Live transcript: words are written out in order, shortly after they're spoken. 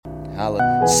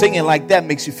Singing like that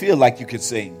makes you feel like you could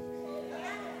sing.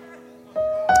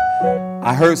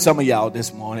 I heard some of y'all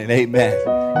this morning. Amen.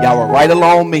 Y'all were right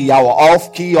along me. Y'all were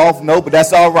off key, off note, but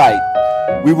that's all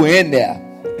right. We were in there.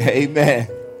 Amen.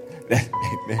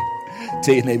 Amen.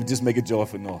 Tell your neighbor, just make a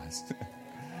joyful noise.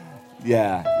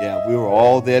 Yeah, we were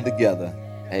all there together.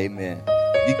 Amen.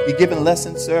 You giving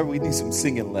lessons, sir? We need some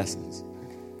singing lessons.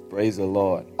 Praise the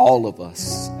Lord. All of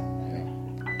us.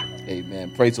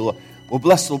 Amen. Praise the Lord. Well,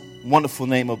 bless the wonderful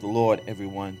name of the Lord,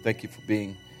 everyone. Thank you for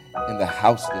being in the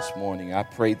house this morning. I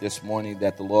pray this morning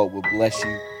that the Lord will bless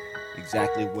you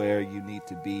exactly where you need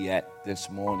to be at this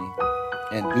morning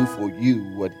and do for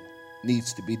you what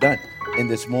needs to be done in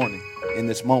this morning, in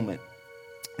this moment.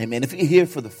 Amen. If you're here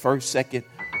for the first, second,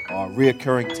 or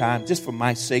reoccurring time, just for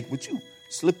my sake, would you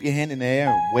slip your hand in the air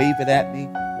and wave it at me?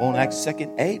 Won't act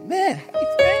second. Amen. Hey,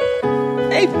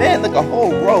 friend. Amen. Look, a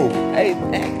whole row.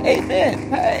 Amen. Amen.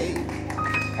 Hey.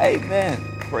 Amen.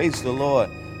 Praise the Lord.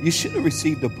 You should have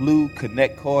received a blue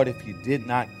Connect card. If you did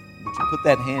not, would you put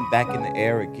that hand back in the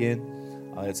air again?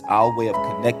 It's our way of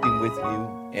connecting with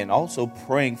you and also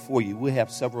praying for you. We have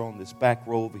several on this back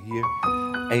row over here.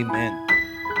 Amen.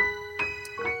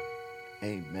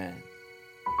 Amen.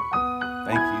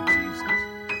 Thank you,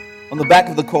 Jesus. On the back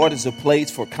of the card is a place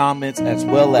for comments as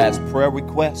well as prayer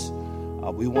requests.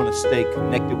 We want to stay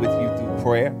connected with you through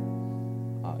prayer,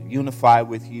 unify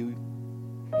with you,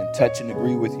 and touch and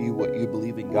agree with you what you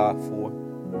believe in God for.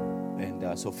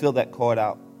 And so fill that card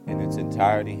out in its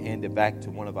entirety. Hand it back to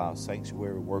one of our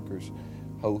sanctuary workers,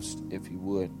 host, if you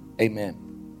would. Amen.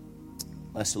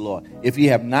 Bless the Lord. If you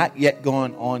have not yet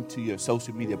gone on to your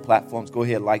social media platforms, go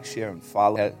ahead, like, share, and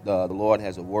follow. The Lord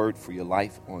has a word for your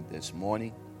life on this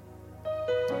morning.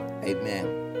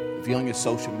 Amen. If you're on your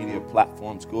social media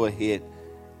platforms, go ahead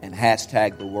and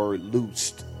hashtag the word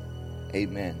loosed.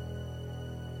 Amen.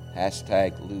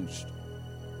 Hashtag loosed.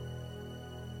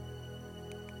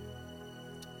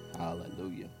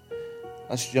 Hallelujah.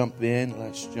 Let's jump in.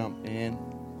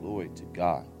 Glory to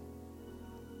God.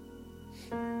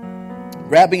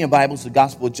 Grabbing your Bibles, the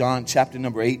Gospel of John, chapter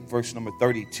number 8, verse number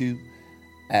 32,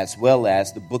 as well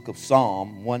as the book of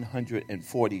Psalm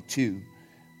 142,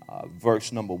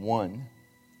 verse number 1.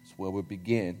 That's where we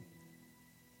begin.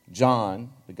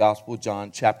 John, the Gospel of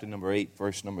John, chapter number 8,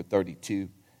 verse number 32.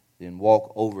 Then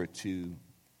walk over to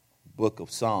book of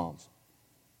Psalms,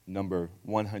 number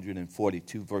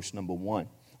 142, verse number 1.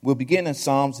 We'll begin in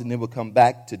Psalms and then we'll come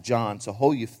back to John. So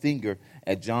hold your finger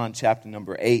at John chapter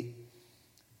number 8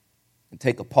 and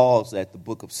take a pause at the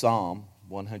book of Psalm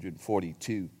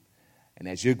 142. And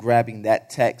as you're grabbing that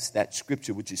text, that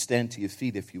scripture, would you stand to your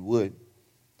feet if you would?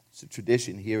 It's a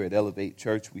tradition here at Elevate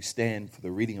Church. We stand for the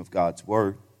reading of God's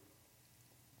word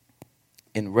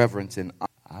in reverence and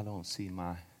I don't see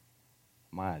my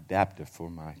adapter for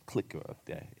my clicker up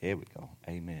there. There we go.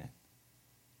 Amen.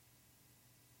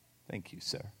 Thank you,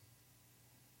 sir.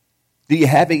 Do you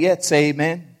have it yet? Say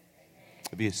amen. Amen.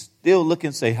 If you're still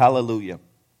looking, say hallelujah.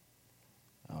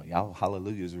 Oh, y'all,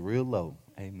 hallelujah is real low.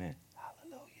 Amen.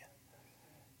 Hallelujah.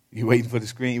 You waiting for the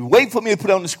screen? You waiting for me to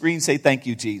put on the screen, say thank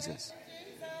you, Jesus.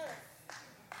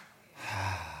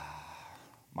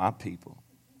 My people.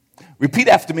 Repeat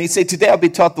after me. Say, today I'll be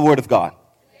taught the word of God.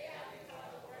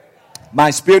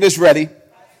 My spirit is ready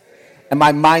and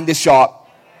my mind is sharp.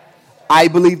 I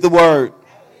believe the word.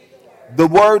 The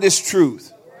word is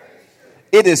truth.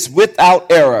 It is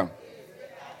without error.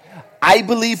 I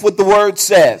believe what the word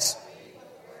says.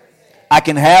 I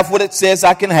can have what it says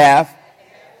I can have.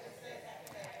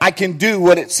 I can do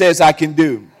what it says I can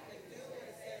do.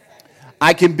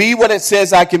 I can be what it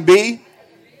says I can be.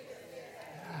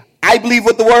 I believe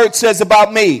what the word says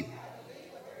about me.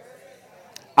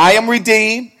 I am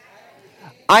redeemed.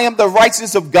 I am the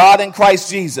righteousness of God in Christ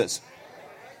Jesus.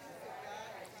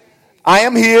 I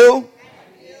am healed.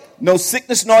 No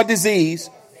sickness nor disease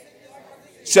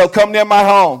shall come near my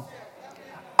home.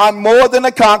 I'm more than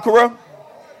a conqueror.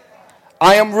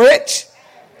 I am rich.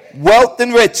 Wealth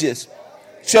and riches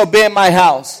shall be in my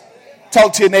house.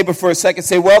 Talk to your neighbor for a second.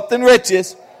 Say, wealth and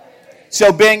riches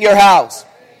shall be in your house.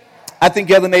 I think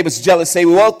your other neighbor's jealous. Say,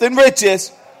 wealth and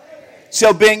riches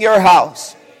shall be in your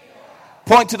house.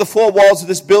 Point to the four walls of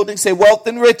this building. Say, wealth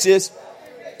and riches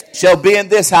shall be in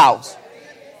this house.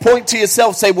 Point to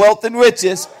yourself. Say, wealth and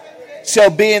riches shall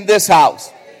be in this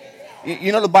house.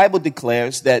 You know, the Bible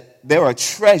declares that there are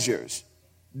treasures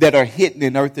that are hidden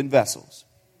in earthen vessels.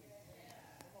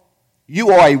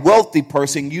 You are a wealthy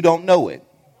person. You don't know it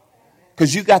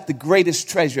because you got the greatest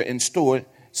treasure stored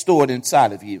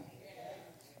inside of you.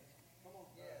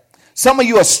 Some of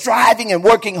you are striving and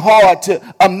working hard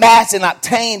to amass and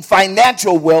obtain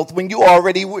financial wealth when you're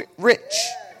already rich.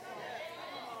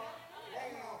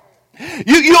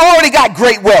 You already got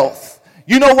great wealth.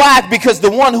 You know why? Because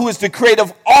the one who is the creator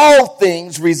of all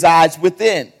things resides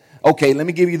within. Okay, let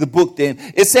me give you the book then.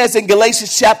 It says in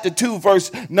Galatians chapter 2,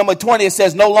 verse number 20, it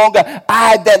says, no longer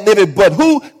I that liveth, but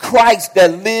who? Christ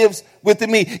that lives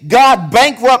within me. God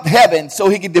bankrupt heaven so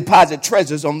he can deposit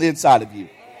treasures on the inside of you.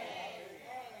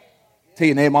 Tell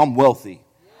your neighbor, I'm wealthy.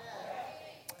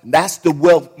 And that's the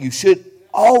wealth you should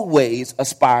always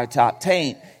aspire to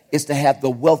obtain, is to have the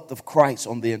wealth of Christ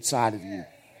on the inside of you.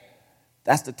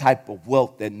 That's the type of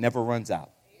wealth that never runs out.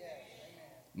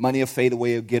 Money will fade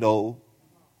away or get old.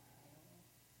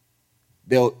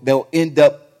 They'll end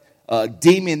up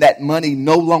deeming that money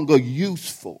no longer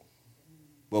useful.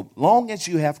 But long as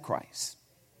you have Christ,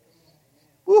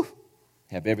 woo,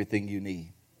 have everything you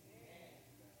need.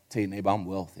 Tell your neighbor, I'm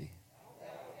wealthy.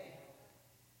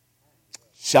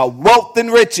 Shall wealth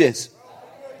and riches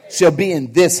shall be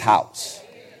in this house.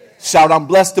 Shout, I'm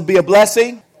blessed to be a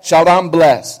blessing. Shout, I'm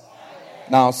blessed.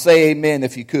 Now say amen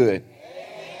if you could.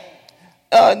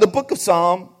 In the book of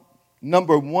Psalm,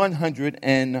 number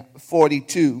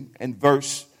 142 and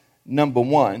verse number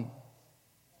 1.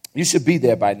 You should be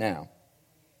there by now.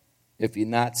 If you're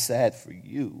not, sad for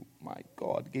you. My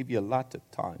God, gave you a lot of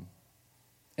time.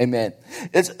 Amen.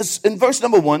 It's in verse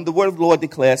number 1, the word of the Lord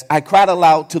declares, I cried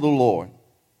aloud to the Lord.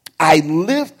 I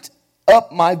lift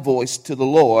up my voice to the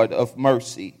Lord of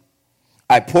mercy.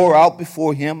 I pour out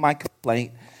before him my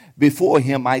complaint. Before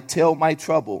him I tell my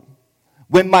trouble.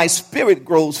 When my spirit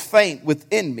grows faint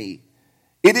within me,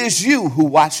 it is you who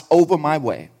watch over my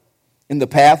way. In the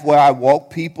path where I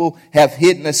walk, people have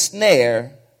hidden a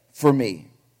snare for me.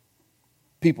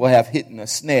 People have hidden a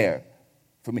snare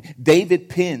for me. David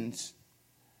pens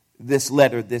this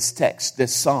letter, this text,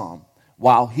 this psalm,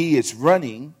 while he is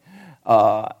running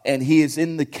and he is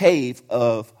in the cave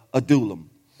of Adullam.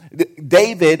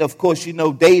 David, of course, you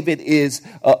know, David is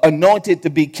anointed to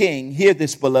be king. Hear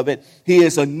this, beloved. He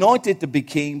is anointed to be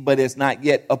king, but is not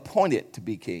yet appointed to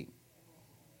be king.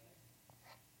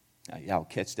 Now, y'all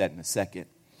catch that in a second.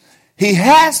 He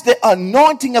has the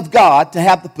anointing of God to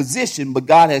have the position, but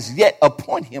God has yet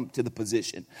appointed him to the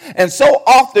position. And so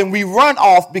often we run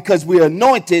off because we're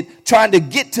anointed, trying to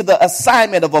get to the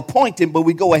assignment of appointing, but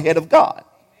we go ahead of God.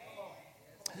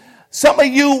 Some of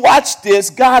you watch this.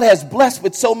 God has blessed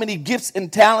with so many gifts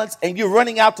and talents, and you're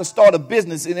running out to start a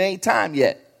business and it ain't time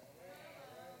yet.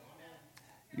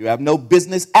 You have no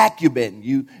business acumen.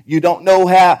 You don't know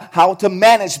how to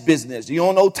manage business. You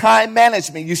don't know time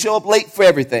management. You show up late for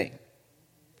everything.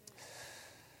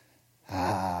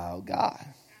 Oh, God.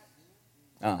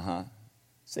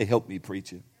 Say, help me,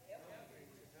 preacher.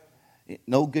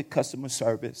 No good customer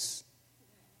service.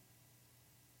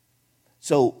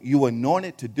 So you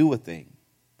anointed to do a thing,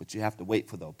 but you have to wait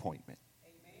for the appointment.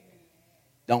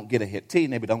 Don't get ahead. Tell your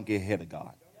neighbor, don't get ahead of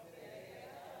God.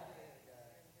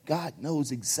 God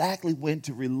knows exactly when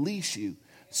to release you.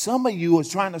 Some of you are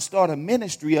trying to start a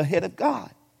ministry ahead of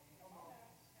God.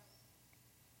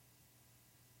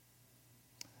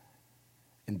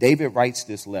 And David writes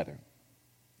this letter.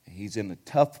 He's in a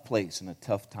tough place, in a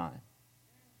tough time.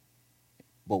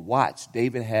 But watch,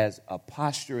 David has a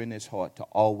posture in his heart to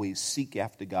always seek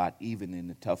after God, even in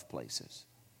the tough places.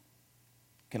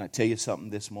 Can I tell you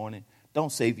something this morning?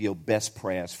 Don't save your best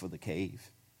prayers for the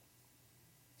cave.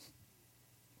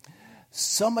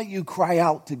 Some of you cry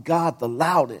out to God the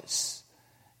loudest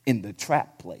in the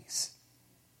trap place,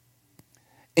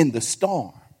 in the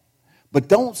storm. But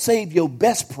don't save your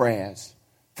best prayers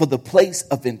for the place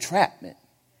of entrapment.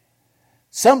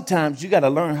 Sometimes you got to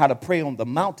learn how to pray on the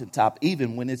mountaintop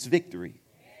even when it's victory.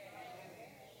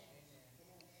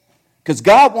 Because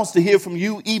God wants to hear from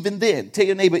you even then. Tell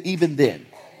your neighbor, even then.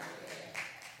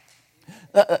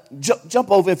 Jump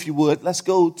over if you would. Let's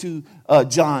go to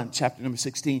John chapter number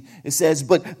 16. It says,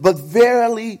 but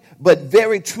very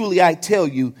truly I tell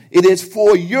you, it is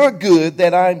for your good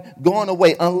that I'm going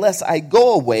away. Unless I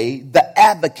go away, the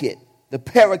advocate, the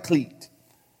paraclete,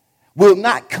 will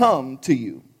not come to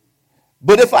you.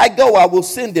 But if I go, I will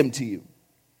send him to you.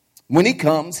 When he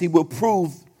comes, he will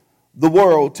prove the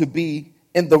world to be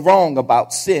in the wrong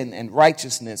about sin and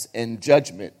righteousness and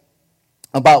judgment.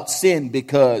 About sin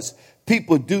because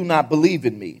people do not believe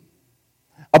in me.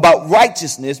 About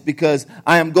righteousness because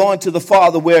I am going to the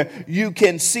Father where you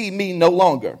can see me no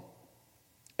longer.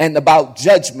 And about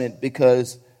judgment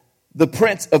because the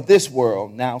prince of this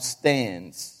world now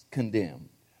stands condemned.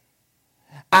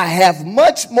 I have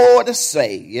much more to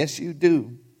say. Yes, you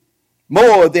do.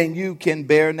 More than you can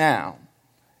bear now.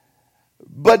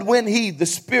 But when he, the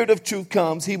Spirit of truth,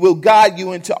 comes, he will guide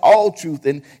you into all truth.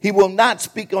 And he will not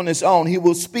speak on his own. He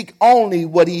will speak only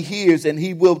what he hears. And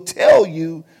he will tell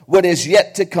you what is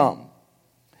yet to come.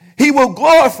 He will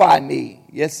glorify me.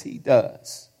 Yes, he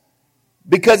does.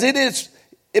 Because it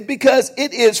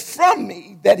is from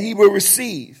me that he will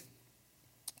receive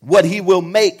what he will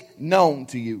make known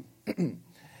to you.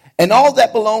 And all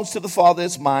that belongs to the Father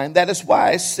is mine. That is why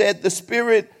I said the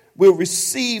Spirit will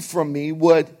receive from me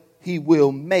what he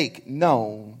will make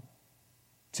known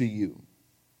to you.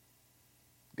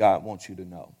 God wants you to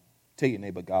know. Tell your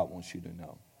neighbor, God wants you to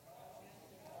know.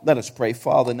 Let us pray.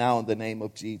 Father, now in the name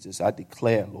of Jesus, I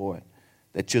declare, Lord,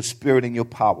 that your Spirit and your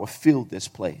power fill this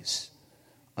place.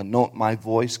 Anoint my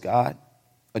voice, God.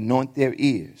 Anoint their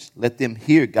ears. Let them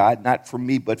hear, God, not from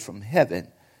me, but from heaven.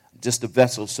 I'm just a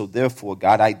vessel, so therefore,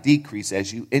 God, I decrease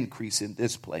as you increase in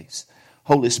this place.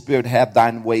 Holy Spirit, have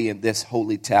thine way in this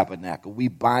holy tabernacle. We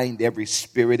bind every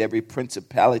spirit, every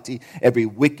principality, every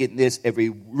wickedness, every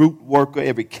root worker,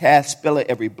 every cast speller,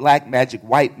 every black magic,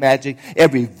 white magic,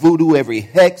 every voodoo, every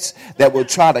hex that will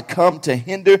try to come to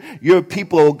hinder your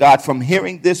people, oh God, from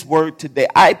hearing this word today.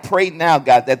 I pray now,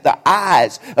 God, that the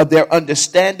eyes of their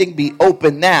understanding be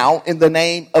open now in the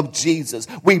name of Jesus.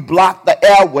 We block the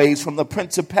airways from the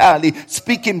principality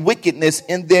speaking wickedness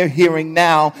in their hearing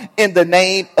now in the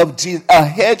name of Jesus. A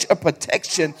hedge of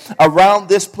protection around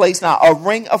this place now, a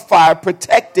ring of fire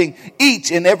protecting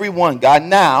each and every one, God,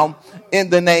 now in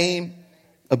the name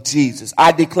of Jesus.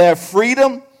 I declare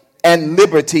freedom and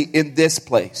liberty in this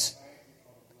place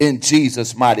in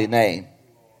Jesus' mighty name.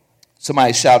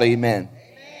 Somebody shout amen.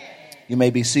 You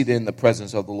may be seated in the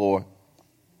presence of the Lord.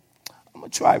 I'm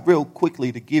going to try real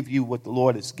quickly to give you what the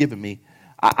Lord has given me.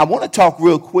 I want to talk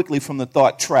real quickly from the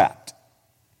thought trapped.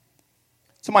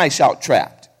 Somebody shout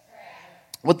trapped.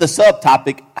 With the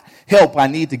subtopic, help, I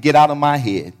need to get out of my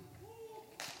head.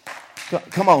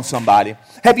 Come on, somebody.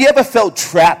 Have you ever felt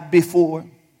trapped before?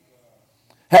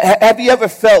 Have you ever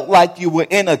felt like you were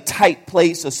in a tight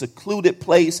place, a secluded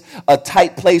place, a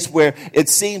tight place where it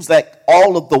seems like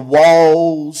all of the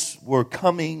walls were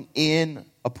coming in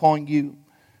upon you?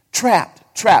 Trapped.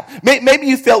 Maybe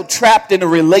you felt trapped in a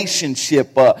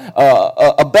relationship,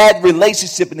 a bad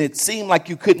relationship, and it seemed like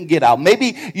you couldn't get out.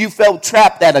 Maybe you felt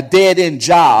trapped at a dead-end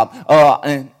job.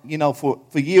 And, you know, for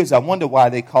years, I wonder why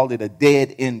they called it a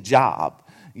dead-end job.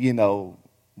 You know,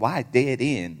 why dead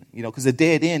end? You know, because a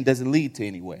dead end doesn't lead to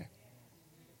anywhere.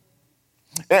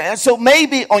 And so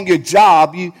maybe on your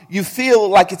job, you feel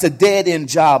like it's a dead-end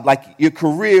job, like your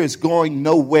career is going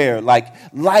nowhere, like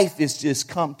life has just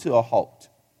come to a halt.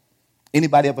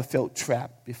 Anybody ever felt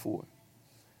trapped before?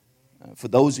 For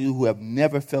those of you who have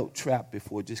never felt trapped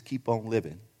before, just keep on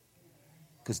living.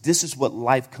 Because this is what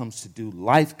life comes to do.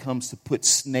 Life comes to put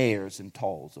snares and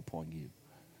tolls upon you.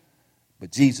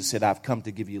 But Jesus said, I've come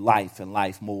to give you life and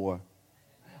life more.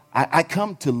 I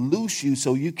come to loose you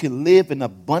so you can live an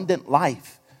abundant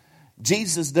life.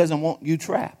 Jesus doesn't want you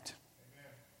trapped.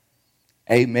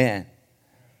 Amen.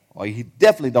 Or he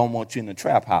definitely don't want you in a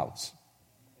trap house.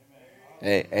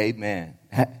 Hey, amen.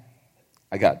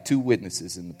 I got two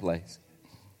witnesses in the place.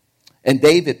 And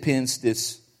David pens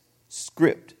this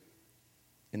script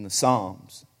in the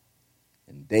Psalms.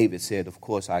 And David said, of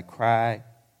course, I cry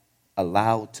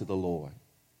aloud to the Lord.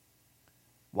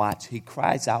 Watch, he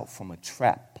cries out from a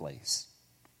trap place,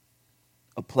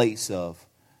 a place of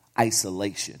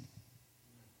isolation,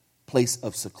 place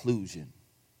of seclusion.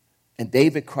 And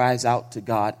David cries out to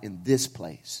God in this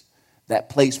place, that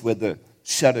place where the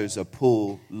shutters are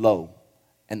pulled low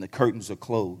and the curtains are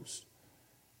closed.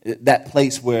 That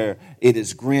place where it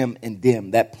is grim and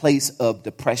dim. That place of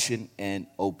depression and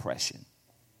oppression.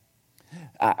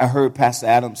 I heard Pastor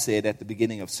Adam said at the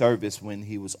beginning of service when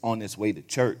he was on his way to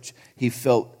church, he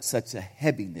felt such a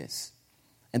heaviness.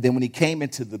 And then when he came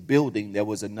into the building, there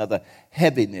was another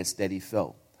heaviness that he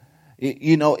felt.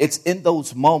 You know, it's in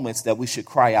those moments that we should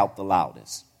cry out the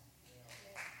loudest.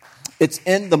 It's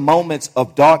in the moments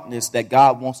of darkness that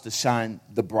God wants to shine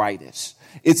the brightest.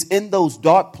 It's in those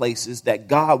dark places that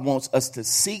God wants us to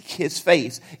seek his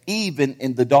face, even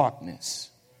in the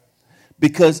darkness.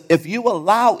 Because if you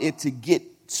allow it to get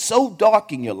so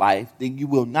dark in your life, then you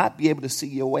will not be able to see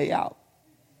your way out.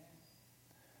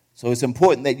 So it's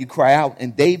important that you cry out.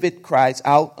 And David cries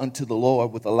out unto the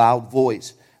Lord with a loud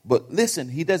voice. But listen,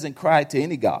 he doesn't cry to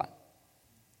any God.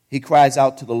 He cries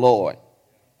out to the Lord.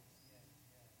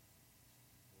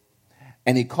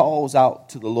 And he calls out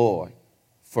to the Lord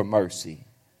for mercy.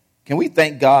 Can we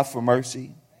thank God for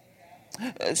mercy?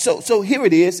 So here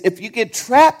it is. If you get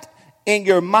trapped in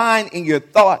your mind, in your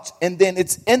thoughts, and then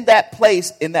it's in that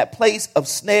place of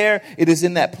snare, it is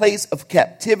in that place of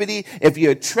captivity. If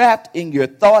you're trapped in your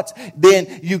thoughts,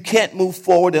 then you can't move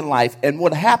forward in life. And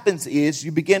what happens is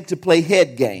you begin to play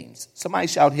head games. Somebody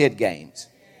shout head games.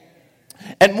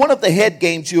 And one of the head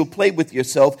games you'll play with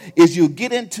yourself is you'll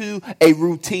get into a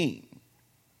routine.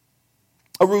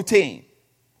 A routine.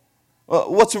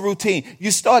 What's a routine?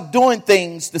 You start doing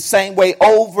things the same way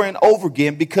over and over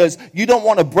again because you don't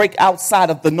want to break outside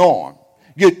of the norm.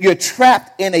 You're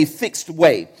trapped in a fixed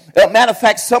way. Matter of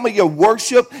fact, some of your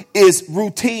worship is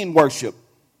routine worship.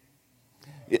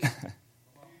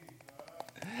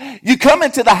 You come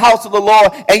into the house of the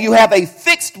Lord and you have a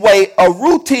fixed way, a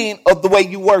routine of the way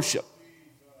you worship.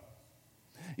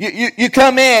 You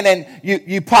come in and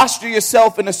you posture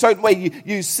yourself in a certain way.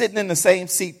 You're sitting in the same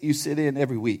seat you sit in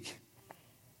every week.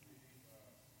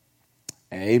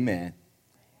 Amen.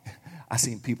 I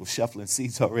seen people shuffling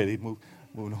seats already,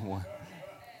 moving on.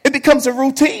 It becomes a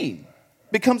routine.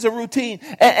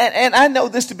 And I know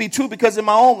this to be true because in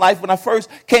my own life, when I first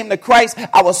came to Christ,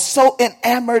 I was so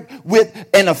enamored with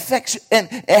an affection and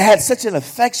had such an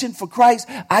affection for Christ.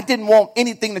 I didn't want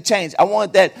anything to change. I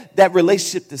wanted that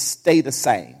relationship to stay the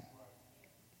same.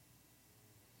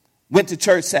 Went to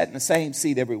church, sat in the same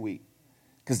seat every week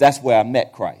because that's where I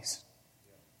met Christ.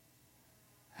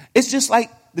 It's just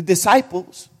like the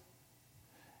disciples.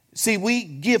 See, we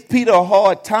give Peter a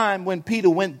hard time when Peter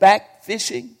went back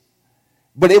fishing.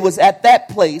 But it was at that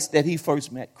place that he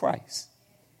first met Christ.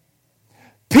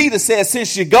 Peter said,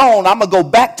 since you're gone, I'm going to go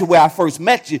back to where I first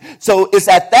met you. So it's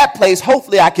at that place,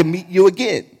 hopefully I can meet you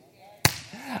again.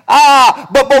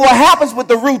 But what happens with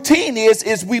the routine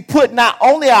is we put not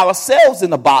only ourselves in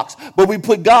the box, but we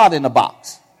put God in the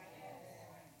box.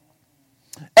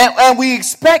 And we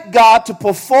expect God to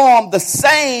perform the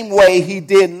same way he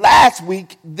did last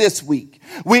week, this week.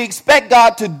 We expect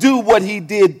God to do what he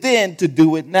did then to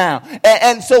do it now.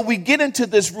 And so we get into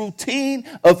this routine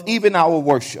of even our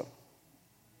worship.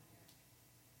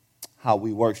 How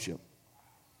we worship.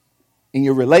 In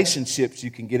your relationships,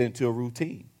 you can get into a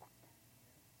routine.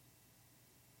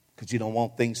 Because you don't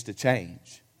want things to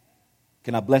change.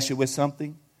 Can I bless you with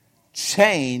something?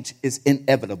 Change is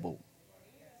inevitable.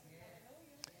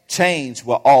 Change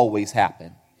will always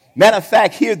happen. Matter of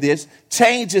fact, hear this.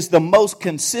 Change is the most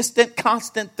consistent,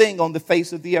 constant thing on the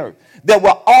face of the earth. There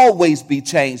will always be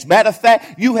change. Matter of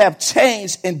fact, you have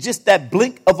changed in just that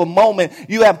blink of a moment.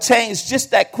 You have changed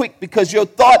just that quick because your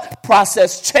thought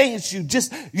process changed you.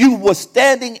 You were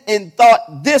standing in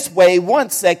thought this way 1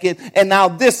 second, and now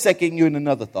this second you're in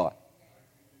another thought.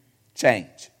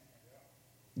 Change.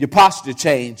 Your posture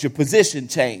changed. Your position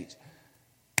changed.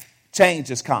 Change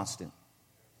is constant.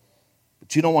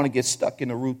 But you don't want to get stuck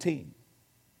in a routine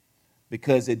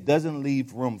because it doesn't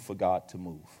leave room for God to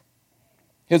move.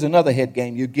 Here's another head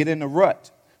game. You get in a rut.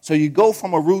 So you go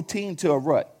from a routine to a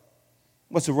rut.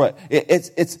 What's a rut?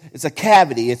 It's a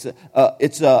cavity. It's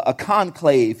a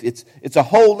conclave. It's a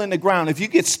hole in the ground. If you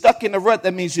get stuck in the rut,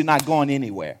 that means you're not going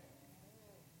anywhere.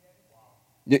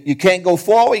 You can't go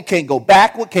forward. You can't go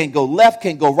backward. Can't go left.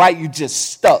 Can't go right. You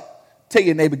just stuck. Tell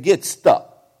your neighbor, get stuck.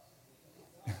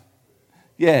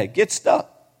 Yeah, get stuck.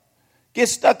 Get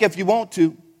stuck if you want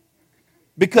to,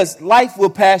 because life will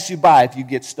pass you by if you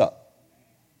get stuck.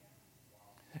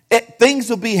 Things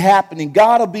will be happening,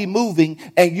 God will be moving,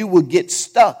 and you will get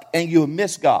stuck and you'll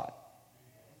miss God.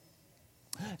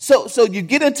 So you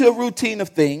get into a routine of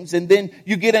things, and then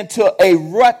you get into a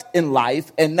rut in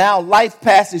life, and now life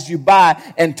passes you by,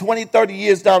 and 20, 30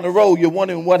 years down the road, you're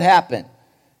wondering what happened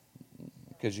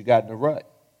because you got in a rut.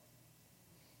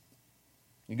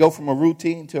 You go from a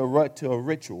routine to a rut to a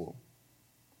ritual.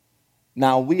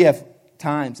 Now, we have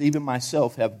times, even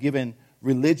myself, have given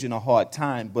religion a hard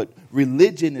time, but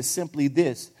religion is simply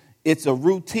this. It's a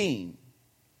routine.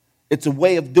 It's a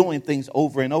way of doing things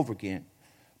over and over again.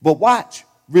 But watch,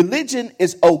 religion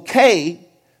is okay,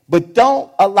 but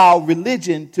don't allow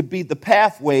religion to be the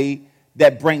pathway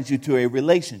that brings you to a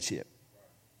relationship.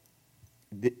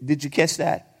 Did you catch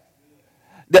that?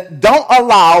 Don't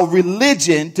allow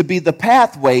religion to be the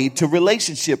pathway to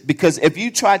relationship, because if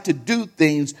you try to do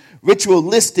things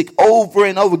ritualistic over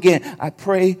and over again, I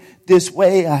pray this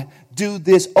way, I do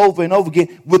this over and over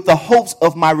again with the hopes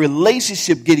of my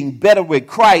relationship getting better with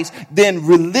Christ, then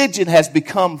religion has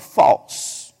become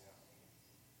false.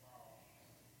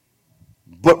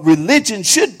 But religion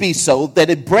should be so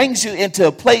that it brings you into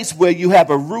a place where you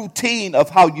have a routine of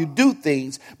how you do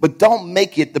things, but don't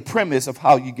make it the premise of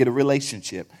how you get a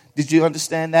relationship. Did you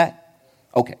understand that?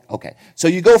 Okay. So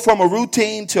you go from a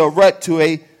routine to a rut to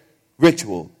a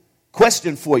ritual.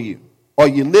 Question for you. Are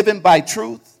you living by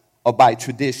truth or by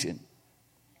tradition?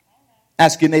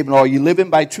 Ask your neighbor, are you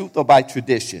living by truth or by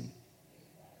tradition?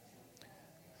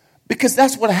 Because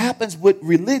that's what happens with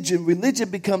religion. Religion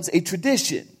becomes a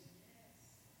tradition.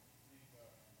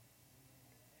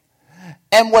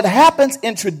 And what happens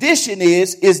in tradition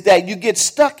is that you get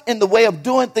stuck in the way of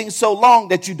doing things so long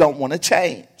that you don't want to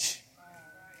change.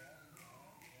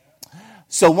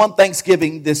 So one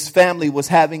Thanksgiving, this family was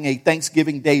having a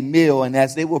Thanksgiving Day meal, and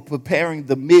as they were preparing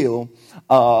the meal,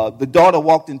 the daughter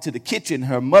walked into the kitchen.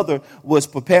 Her mother was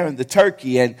preparing the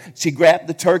turkey, and she grabbed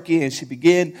the turkey and she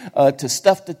began to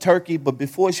stuff the turkey. But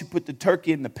before she put the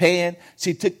turkey in the pan,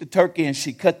 she took the turkey and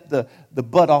she cut the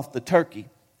butt off the turkey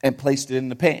and placed it in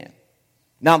the pan.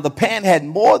 Now the pan had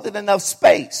more than enough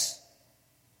space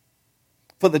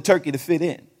for the turkey to fit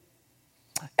in.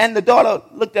 And the daughter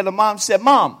looked at her mom and said,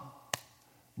 "Mom,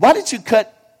 why did you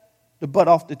cut the butt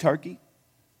off the turkey?"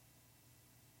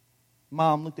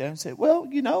 Mom looked at her and said, "Well,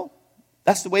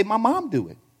 that's the way my mom do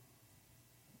it.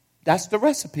 That's the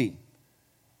recipe."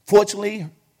 Fortunately,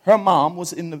 her mom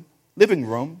was in the living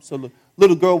room. So the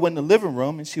little girl went in the living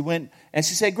room and she went and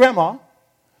she said, "Grandma,"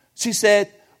 she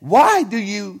said, "why do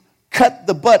you cut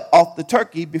the butt off the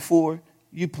turkey before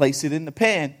you place it in the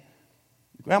pan?"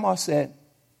 Grandma said,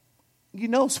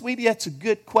 "Sweetie, that's a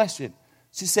good question."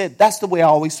 She said, "That's the way I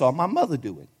always saw my mother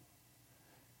do it."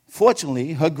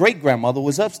 Fortunately, her great-grandmother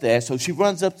was upstairs, so she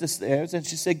runs up the stairs and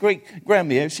she said,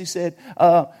 "Great-grandmere," she said,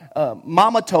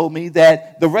 "Mama told me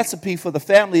that the recipe for the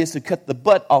family is to cut the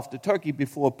butt off the turkey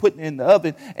before putting it in the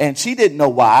oven, and she didn't know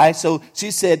why, so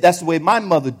she said that's the way my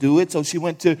mother do it." So she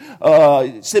went to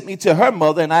sent me to her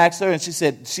mother, and I asked her, and she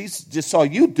said, "She just saw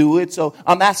you do it, so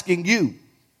I'm asking you,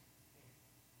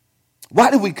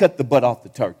 why did we cut the butt off the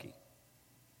turkey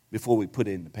before we put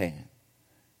it in the pan?"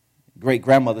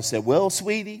 Great-grandmother said, "Well,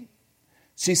 sweetie,"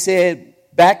 she said,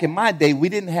 "back in my day, we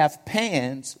didn't have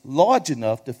pans large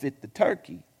enough to fit the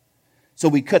turkey. So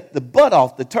we cut the butt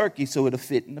off the turkey so it'll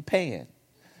fit in the pan."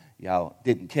 Y'all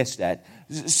didn't catch that.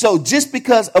 So just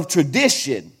because of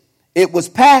tradition, it was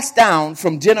passed down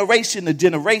from generation to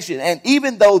generation. And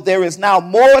even though there is now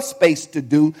more space to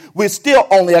do, we're still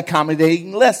only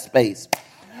accommodating less space.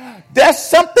 There's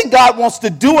something God wants to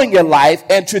do in your life,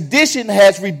 and tradition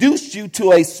has reduced you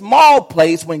to a small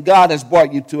place when God has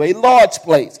brought you to a large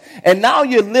place. And now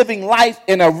you're living life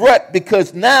in a rut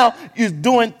because now you're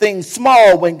doing things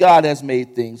small when God has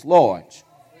made things large.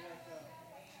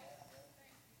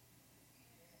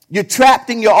 You're trapped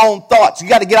in your own thoughts. You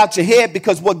got to get out your head,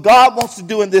 because what God wants to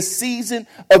do in this season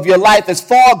of your life is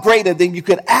far greater than you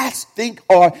could ask, think,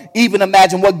 or even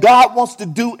imagine. What God wants to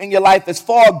do in your life is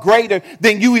far greater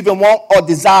than you even want or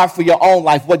desire for your own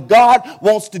life. What God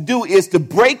wants to do is to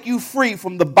break you free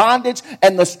from the bondage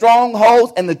and the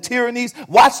strongholds and the tyrannies,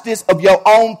 watch this, of your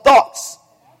own thoughts.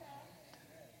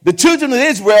 The children of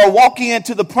Israel are walking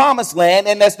into the promised land,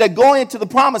 and as they're going into the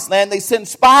promised land, they send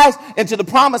spies into the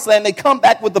promised land. They come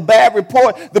back with a bad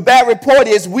report. The bad report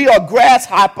is, we are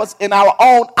grasshoppers in our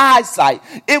own eyesight.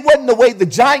 It wasn't the way the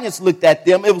giants looked at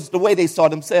them. It was the way they saw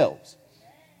themselves.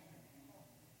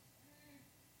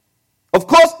 Of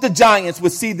course, the giants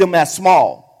would see them as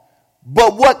small.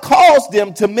 But what caused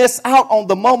them to miss out on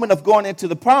the moment of going into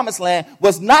the promised land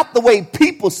was not the way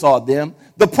people saw them.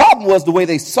 The problem was the way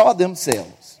they saw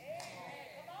themselves.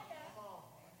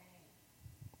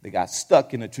 They got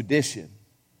stuck in a tradition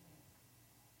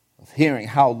of hearing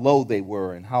how low they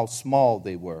were and how small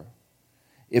they were.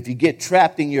 If you get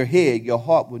trapped in your head, your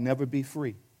heart will never be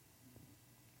free.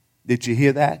 Did you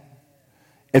hear that?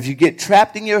 If you get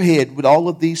trapped in your head with all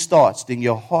of these thoughts, then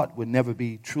your heart will never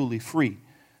be truly free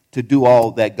to do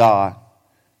all that God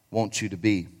wants you to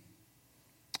be.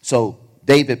 So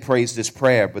David prays this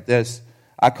prayer, but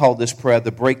I call this prayer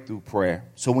the breakthrough prayer.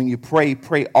 So when you pray,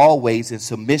 pray always in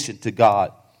submission to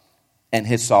God and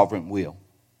his sovereign will.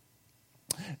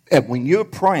 And when you're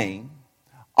praying,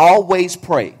 always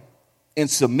pray in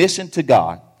submission to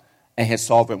God and his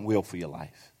sovereign will for your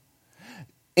life.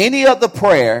 Any other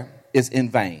prayer is in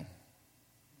vain.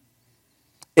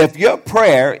 If your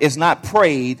prayer is not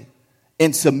prayed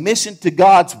in submission to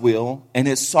God's will and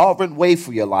his sovereign way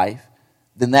for your life,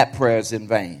 then that prayer is in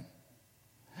vain.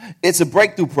 It's a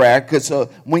breakthrough prayer because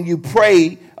when you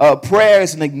pray, prayer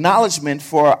is an acknowledgement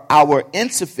for our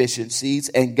insufficiencies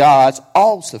and God's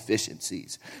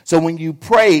all-sufficiencies. So when you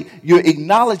pray, you're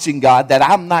acknowledging God that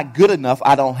I'm not good enough,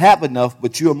 I don't have enough,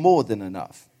 but you're more than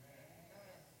enough.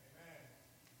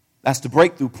 That's the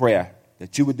breakthrough prayer,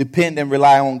 that you would depend and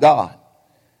rely on God,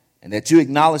 and that you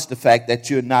acknowledge the fact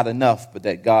that you're not enough, but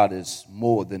that God is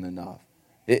more than enough.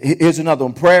 Here's another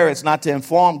one. Prayer is not to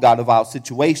inform God of our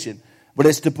situation, but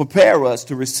it's to prepare us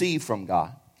to receive from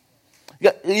God.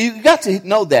 You got to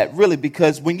know that, really,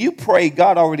 because when you pray,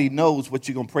 God already knows what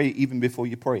you're going to pray even before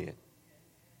you pray it.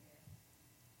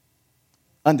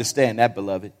 Understand that,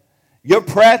 beloved. Your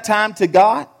prayer time to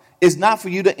God is not for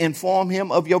you to inform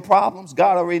him of your problems.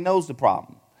 God already knows the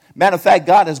problem. Matter of fact,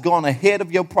 God has gone ahead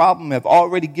of your problem, have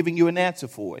already given you an answer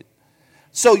for it.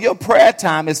 So your prayer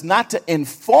time is not to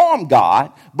inform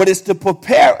God, but it's to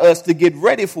prepare us to get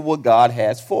ready for what God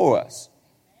has for us.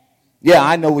 Yeah,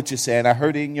 I know what you're saying. I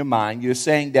heard it in your mind. You're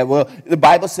saying that, well, the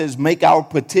Bible says make our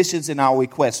petitions and our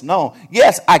requests known.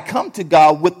 Yes, I come to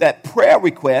God with that prayer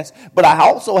request, but I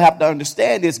also have to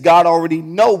understand this. God already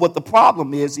know what the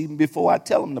problem is even before I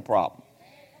tell him the problem.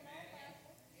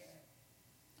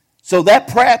 So that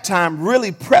prayer time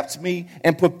really preps me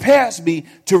and prepares me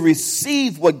to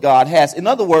receive what God has. In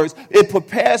other words, it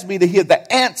prepares me to hear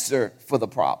the answer for the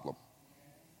problem.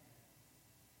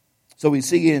 So we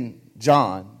see in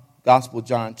John, Gospel of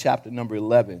John, chapter number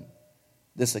 11,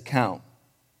 this account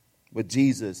where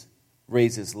Jesus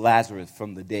raises Lazarus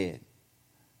from the dead.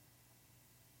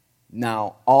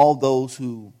 Now, all those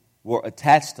who were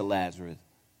attached to Lazarus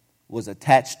was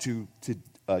attached to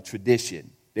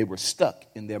tradition. They were stuck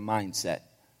in their mindset.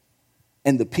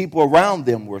 And the people around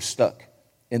them were stuck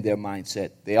in their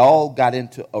mindset. They all got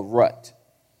into a rut.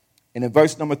 And in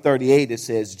verse number 38, it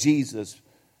says, Jesus,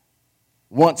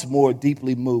 once more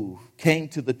deeply moved, came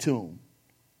to the tomb.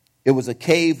 It was a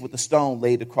cave with a stone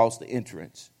laid across the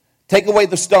entrance. Take away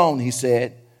the stone, he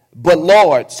said. But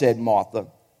Lord, said Martha,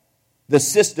 the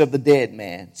sister of the dead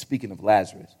man, speaking of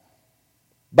Lazarus,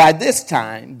 by this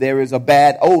time there is a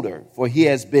bad odor, for he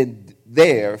has been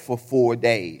there for 4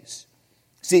 days.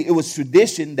 See, it was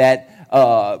tradition that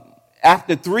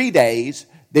after 3 days,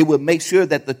 they would make sure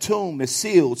that the tomb is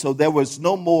sealed so there was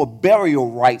no more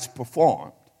burial rites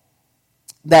performed.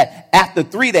 That after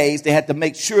 3 days, they had to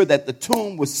make sure that the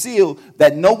tomb was sealed,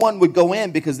 that no one would go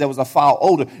in because there was a foul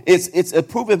odor. It's a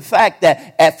proven fact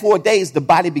that at 4 days, the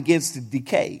body begins to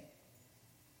decay.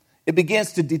 It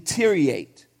begins to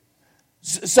deteriorate.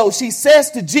 So she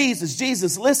says to Jesus,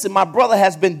 Jesus, listen, my brother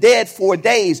has been dead 4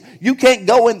 days. You can't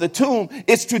go in the tomb.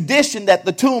 It's tradition that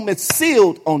the tomb is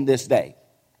sealed on this day.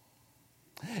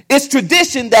 It's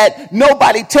tradition that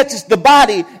nobody touches the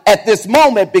body at this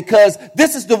moment because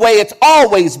this is the way it's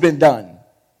always been done.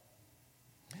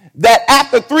 That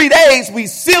after 3 days, we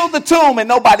seal the tomb and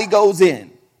nobody goes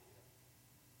in.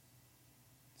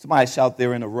 Somebody shout,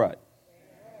 they're in a rut.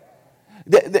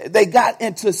 They got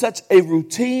into such a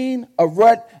routine, a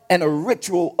rut, and a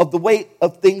ritual of the way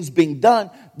of things being done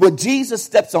where Jesus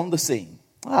steps on the scene.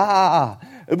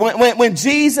 When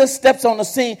Jesus steps on the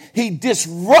scene, he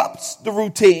disrupts the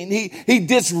routine. He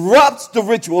disrupts the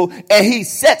ritual, and he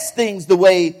sets things the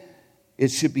way it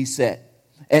should be set.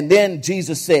 And then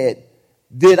Jesus said,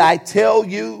 did I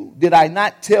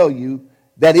not tell you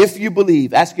that if you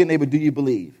believe, ask your neighbor, do you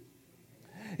believe?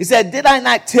 He said, did I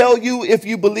not tell you if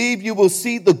you believe you will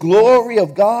see the glory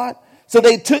of God? So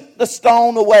they took the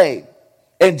stone away.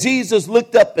 And Jesus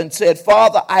looked up and said,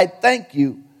 Father, I thank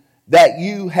you that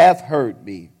you have heard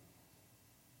me.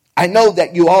 I know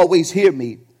that you always hear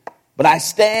me, but I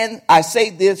say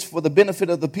this for the benefit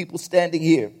of the people standing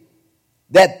here,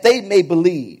 that they may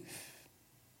believe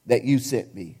that you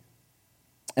sent me.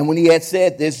 And when he had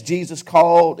said this, Jesus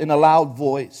called in a loud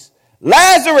voice,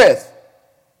 Lazarus,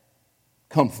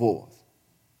 come forth.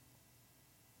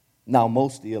 Now,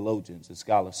 most theologians and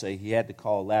scholars say he had to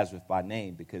call Lazarus by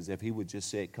name because if he would just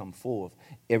say, come forth,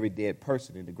 every dead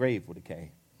person in the grave would have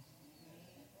came.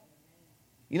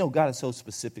 You know, God is so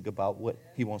specific about what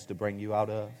he wants to bring you out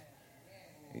of.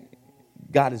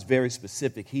 God is very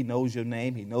specific. He knows your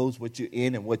name. He knows what you're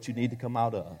in and what you need to come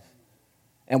out of.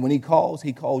 And when he calls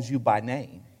you by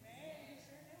name.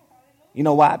 You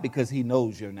know why? Because he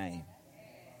knows your name.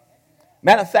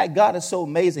 Matter of fact, God is so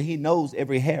amazing, he knows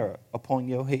every hair upon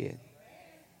your head.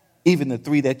 Even the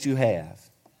 3 that you have.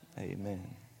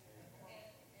 Amen.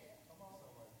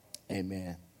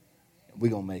 Amen.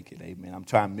 We're going to make it. Amen. I'm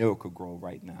trying Miracle Grow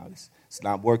right now. It's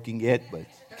not working yet, but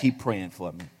keep praying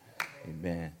for me.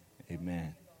 Amen.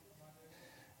 Amen.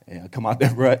 And come out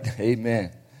that rut.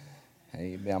 Amen.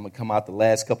 Amen. I'm going to come out the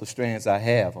last couple of strands I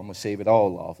have. I'm going to shave it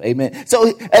all off. Amen. So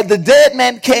the dead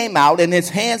man came out, and his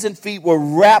hands and feet were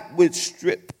wrapped with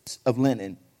strips of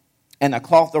linen and a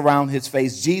cloth around his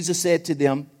face. Jesus said to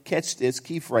them, catch this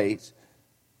key phrase,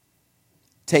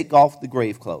 take off the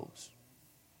grave clothes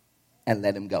and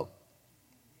let him go.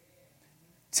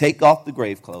 Take off the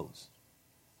grave clothes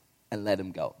and let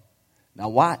him go. Now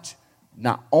watch.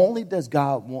 Not only does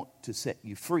God want to set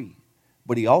you free,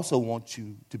 but he also wants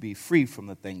you to be free from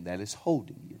the thing that is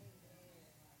holding you.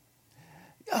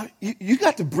 You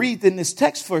got to breathe in this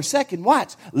text for a second.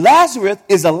 Watch. Lazarus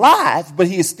is alive, but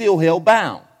he is still held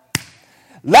bound.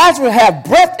 Lazarus have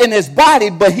breath in his body,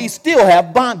 but he still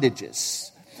have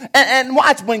bondages. And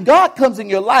watch, when God comes in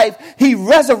your life, he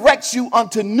resurrects you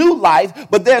unto new life,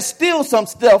 but there's still some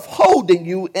stuff holding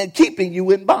you and keeping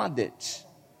you in bondage.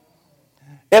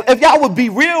 If y'all would be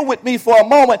real with me for a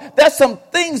moment, there's some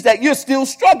things that you're still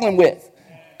struggling with.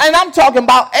 And I'm talking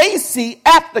about AC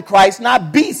after Christ,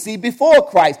 not BC before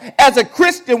Christ. As a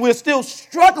Christian, we're still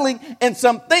struggling in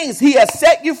some things. He has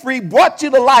set you free, brought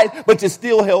you to life, but you're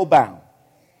still held bound.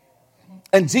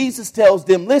 And Jesus tells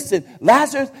them, listen,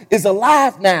 Lazarus is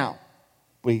alive now,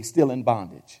 but he's still in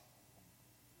bondage.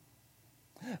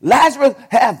 Lazarus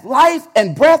has life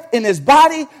and breath in his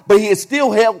body, but he is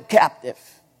still held captive.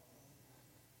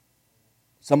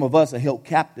 Some of us are held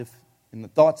captive in the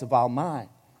thoughts of our mind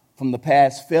from the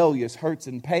past failures, hurts,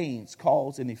 and pains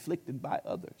caused and inflicted by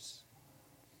others.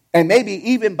 And maybe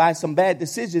even by some bad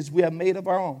decisions we have made of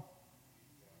our own.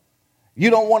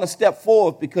 You don't want to step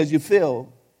forward because you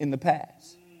failed in the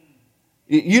past.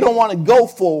 You don't want to go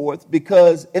forward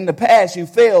because in the past you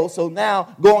failed. So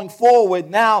now going forward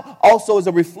now also is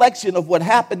a reflection of what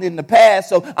happened in the past.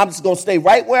 So I'm just going to stay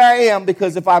right where I am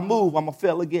because if I move, I'm going to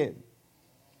fail again.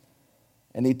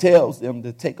 And he tells them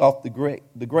to take off the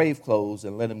grave clothes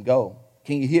and let him go.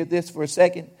 Can you hear this for a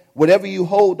second? Whatever you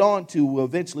hold on to will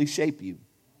eventually shape you.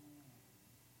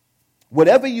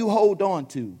 Whatever you hold on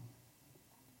to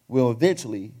will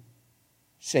eventually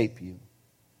shape you.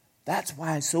 That's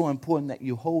why it's so important that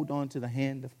you hold on to the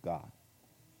hand of God.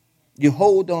 You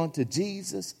hold on to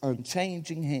Jesus'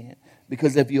 unchanging hand.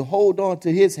 Because if you hold on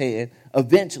to his hand,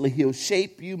 eventually he'll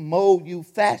shape you, mold you,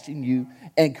 fashion you,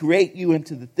 and create you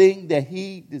into the thing that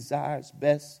he desires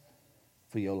best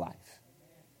for your life.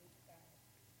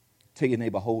 Tell your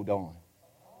neighbor, hold on.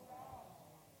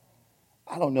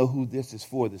 I don't know who this is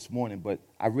for this morning, but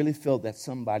I really feel that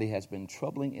somebody has been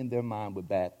troubling in their mind with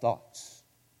bad thoughts.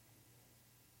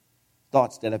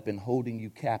 Thoughts that have been holding you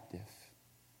captive.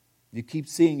 You keep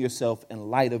seeing yourself in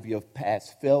light of your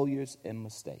past failures and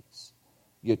mistakes.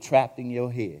 You're trapped in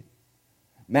your head.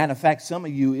 Matter of fact, some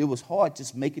of you, it was hard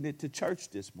just making it to church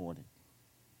this morning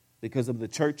because of the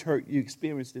church hurt you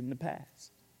experienced in the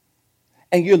past.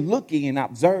 And you're looking and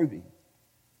observing.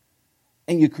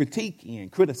 And you're critiquing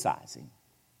and criticizing.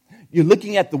 You're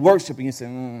looking at the worship and you're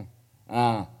saying,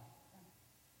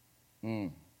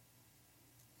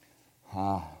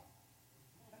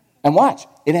 And watch,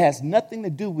 it has nothing to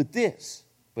do with this,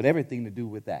 but everything to do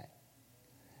with that.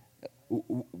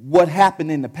 What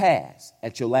happened in the past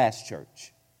at your last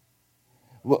church?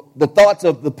 The thoughts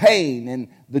of the pain and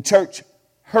the church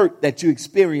hurt that you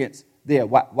experienced there.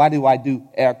 Why do I do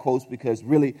air quotes? Because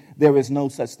really there is no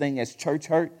such thing as church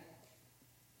hurt.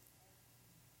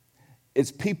 It's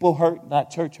people hurt, not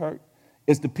church hurt.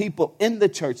 It's the people in the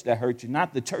church that hurt you,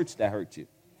 not the church that hurt you.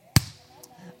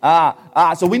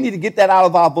 So we need to get that out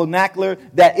of our vernacular,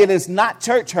 that it is not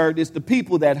church hurt, it's the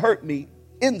people that hurt me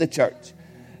in the church.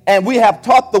 And we have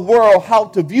taught the world how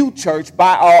to view church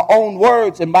by our own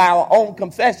words and by our own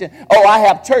confession. Oh, I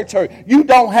have church hurt. You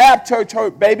don't have church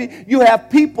hurt, baby. You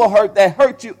have people hurt that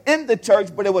hurt you in the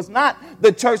church, but it was not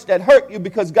the church that hurt you,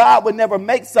 because God would never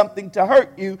make something to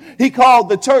hurt you. He called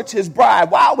the church his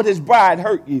bride. Why would his bride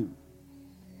hurt you?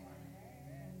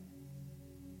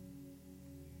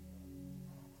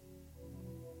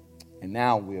 And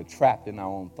now we are trapped in our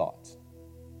own thoughts,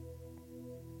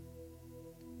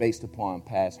 based upon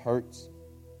past hurts,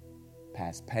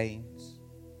 past pains,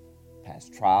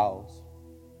 past trials,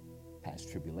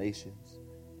 past tribulations,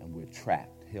 and we're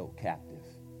trapped, held captive.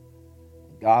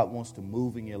 And God wants to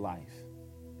move in your life,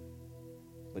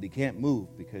 but he can't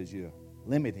move because you're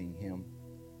limiting him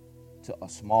to a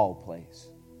small place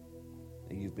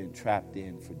that you've been trapped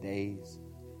in for days,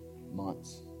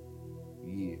 months,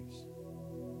 years,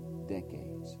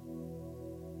 decades.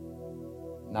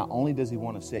 Not only does he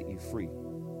want to set you free,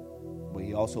 but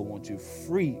he also wants you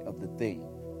free of the thing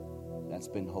that's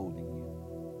been holding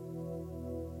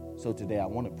you. So today I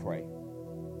want to pray.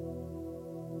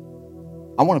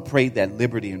 I want to pray that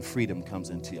liberty and freedom comes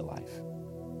into your life.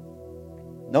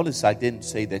 Notice I didn't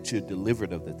say that you're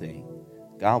delivered of the thing.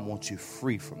 God wants you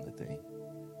free from the thing.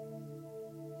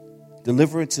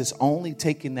 Deliverance is only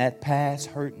taking that past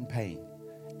hurt and pain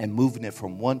and moving it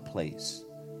from one place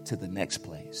to the next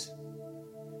place.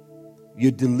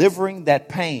 You're delivering that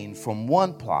pain from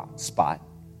one spot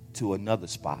to another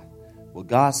spot. Well,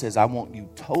 God says, I want you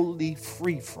totally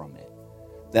free from it.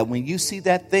 That when you see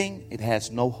that thing, it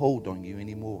has no hold on you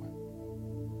anymore.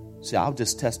 See, I'll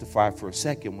just testify for a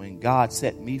second. When God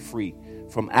set me free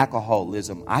from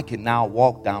alcoholism, I can now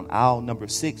walk down aisle number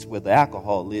 6 where the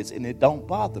alcohol is, and it don't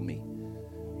bother me.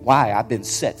 Why? I've been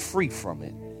set free from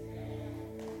it.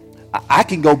 I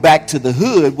can go back to the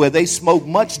hood where they smoke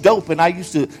much dope, and I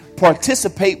used to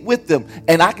participate with them,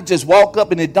 and I can just walk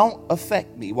up and it don't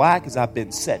affect me. Why? Because I've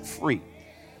been set free.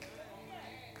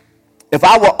 If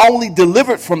I were only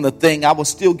delivered from the thing, I would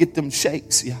still get them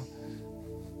shakes. Yeah.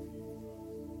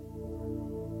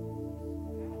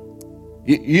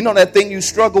 You know that thing you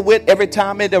struggle with every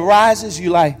time it arises? You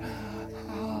like,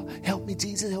 oh, help me,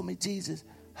 Jesus, help me, Jesus.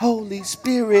 Holy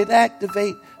Spirit,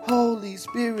 activate. Holy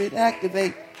Spirit,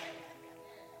 activate.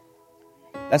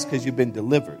 That's because you've been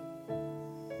delivered,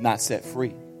 not set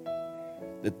free.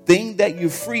 The thing that you're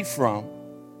free from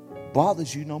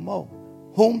bothers you no more.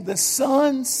 Whom the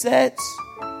Son sets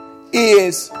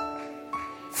is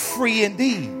free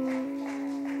indeed.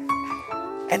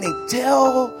 And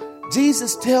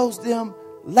Jesus tells them,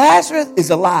 Lazarus is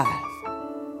alive,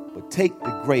 but take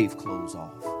the grave clothes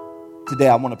off. Today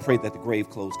I want to pray that the grave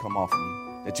clothes come off of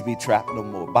you, that you be trapped no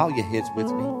more. Bow your heads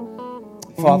with me.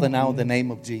 Father, now in the name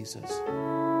of Jesus,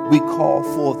 we call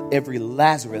forth every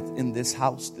Lazarus in this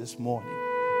house this morning.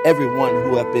 Everyone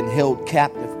who have been held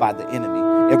captive by the enemy.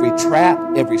 Every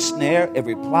trap, every snare,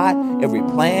 every plot, every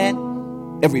plan,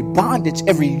 every bondage,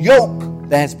 every yoke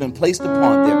that has been placed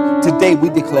upon them. Today we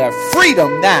declare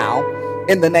freedom now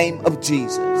in the name of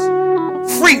Jesus.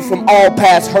 Free from all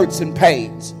past hurts and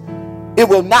pains. It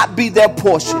will not be their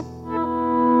portion.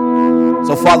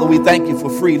 So Father, we thank you for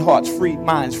freed hearts, freed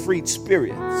minds, freed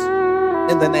spirits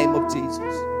in the name of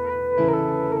Jesus.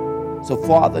 So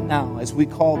Father, now as we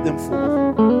call them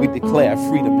forth, we declare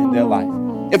freedom in their life.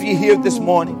 If you're here this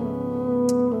morning,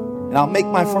 and I'll make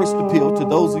my first appeal to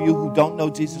those of you who don't know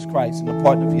Jesus Christ and the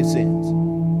pardon of your sins.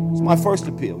 It's my first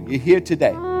appeal. You're here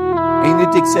today, and you need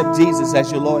to accept Jesus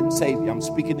as your Lord and Savior. I'm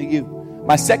speaking to you.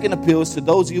 My second appeal is to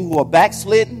those of you who are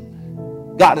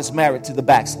backslidden. God is married to the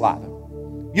backslider.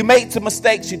 You made some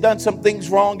mistakes. You've done some things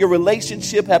wrong. Your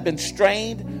relationship have been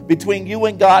strained between you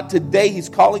and God. Today, He's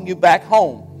calling you back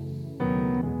home.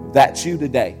 That's you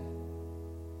today.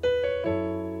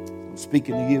 I'm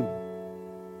speaking to you.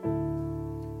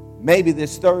 Maybe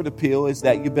this third appeal is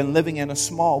that you've been living in a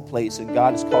small place and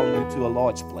God is calling you to a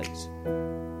large place.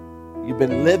 You've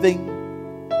been living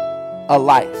a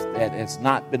life that has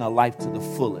not been a life to the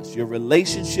fullest. Your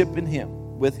relationship with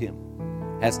Him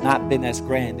has not been as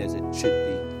grand as it should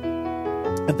be.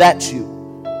 If that's you,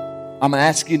 I'm going to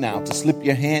ask you now to slip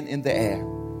your hand in the air.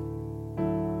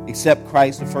 Accept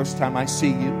Christ the first time I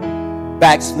see you.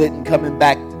 Backslidden, coming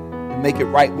back to make it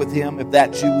right with Him. If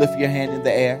that's you, lift your hand in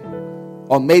the air.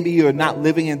 Or maybe you're not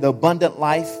living in the abundant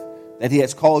life that He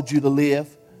has called you to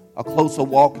live. A closer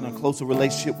walk and a closer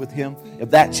relationship with Him.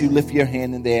 If that's you, lift your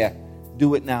hand in the air.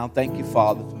 Do it now. Thank you,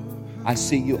 Father. I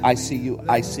see you. I see you.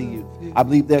 I see you. I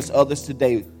believe there's others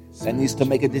today that needs to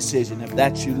make a decision. If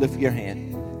that's you, lift your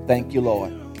hand. Thank you,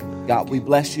 Lord. God, we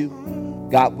bless you.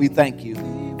 God, we thank you.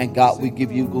 And God, we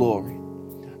give you glory.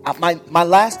 My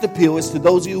last appeal is to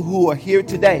those of you who are here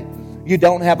today. You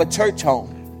don't have a church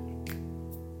home.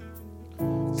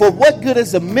 For what good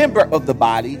is a member of the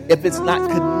body if it's not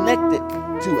connected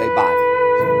to a body?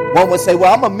 One would say,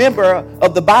 well, I'm a member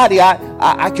of the body.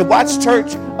 I can watch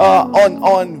church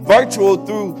on virtual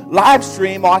through live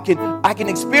stream, or I can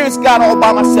experience God all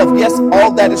by myself. Yes,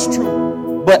 all that is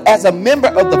true. But as a member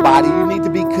of the body, you need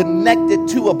to be connected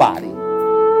to a body.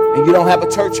 And you don't have a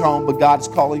church home, but God is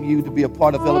calling you to be a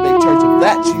part of Elevate Church. If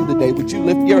that's you today, would you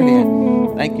lift your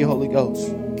hand? Thank you, Holy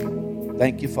Ghost.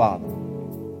 Thank you, Father.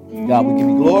 God, we give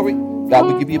you glory. God,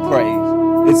 we give you praise.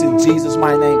 It's in Jesus'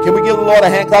 mighty name. Can we give the Lord a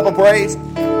hand clap of praise?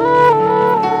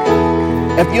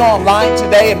 If you're online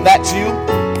today and that's you,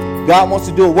 God wants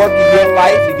to do a work in your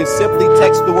life, you can simply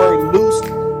text the word loose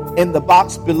in the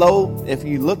box below. If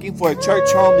you're looking for a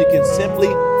church home, you can simply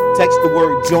text the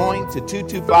word join to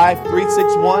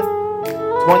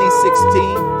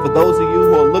 225-361-2016. For those of you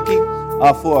who are looking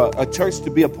for a church to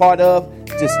be a part of,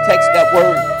 just text that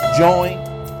word join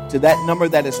to that number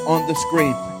that is on the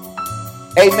screen.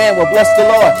 Amen. Well, bless the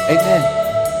Lord. Amen.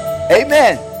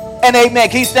 Amen. And amen.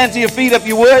 Can you stand to your feet if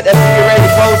you would as we get ready to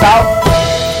close out?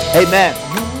 Amen.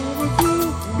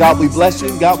 God, we bless you.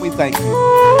 God, we thank you.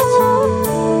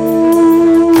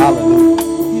 Hallelujah.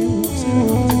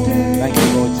 Thank you,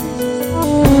 Lord Jesus.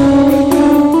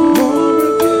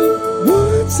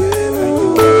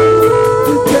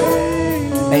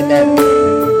 Amen.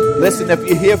 Listen, if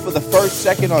you're here for the first,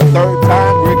 second, or third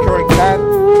time, recurring time,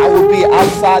 I will be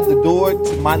outside the door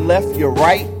to my left, your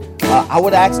right. I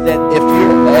would ask that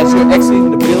as you're exiting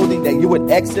the building, that you would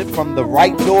exit from the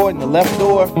right door and the left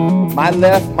door. My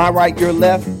left, my right, your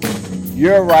left,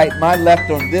 your right, my left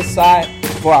on this side.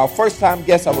 For our first time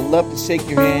guests, I would love to shake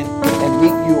your hand and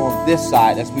meet you on this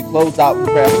side as we close out in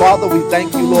prayer. Father, we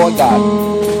thank you, Lord God.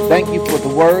 Thank you for the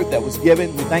word that was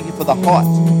given. We thank you for the hearts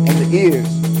and the ears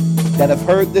that have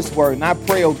heard this word. And I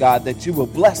pray, oh God, that you will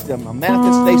bless them. A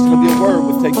manifestation of your word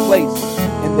will take place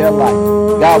in their life.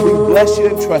 God, we bless you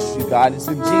and trust you, God. It's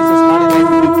in Jesus' mighty name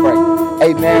we pray.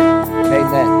 Amen and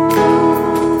amen.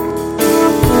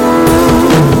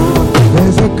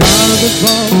 There's a God that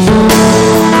falls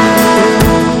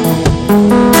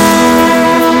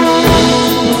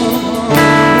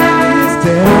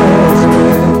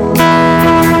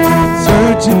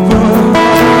searching for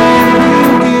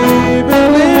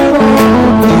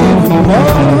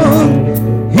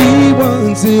he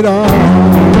wants it all.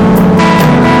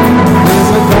 There's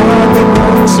a God that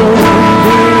walks over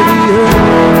the earth,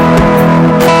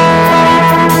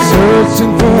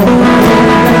 searching for love,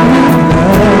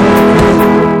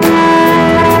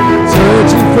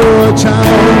 searching for a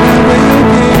child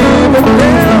that will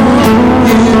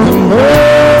give him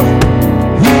all.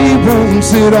 He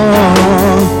wants it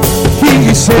all.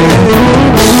 He said,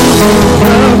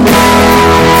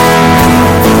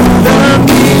 love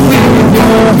me with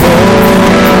your heart.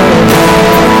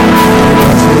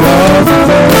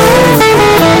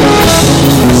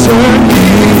 Serve me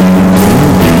with your heart.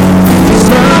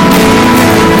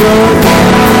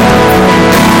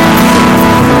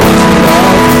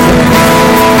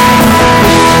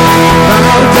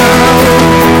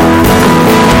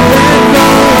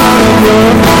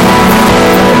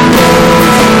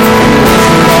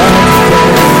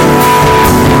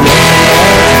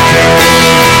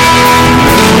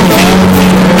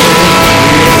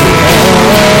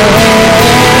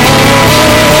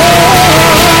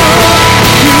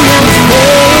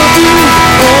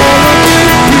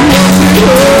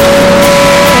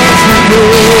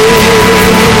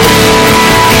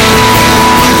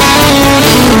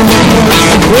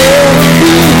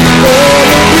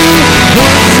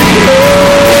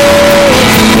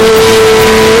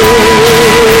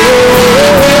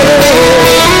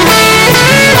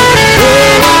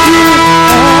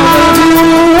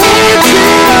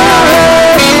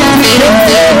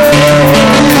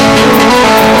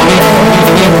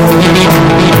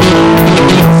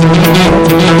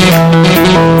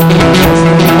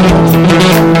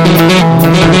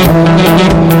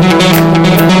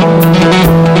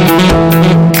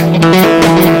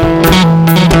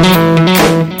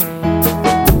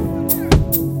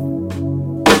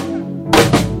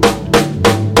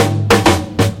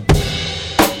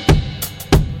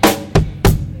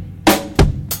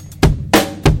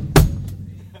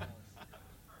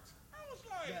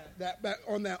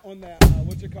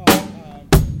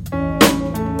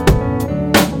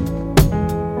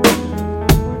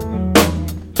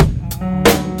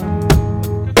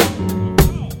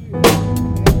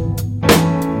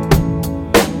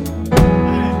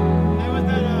 Bow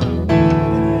down,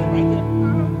 let go of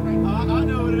your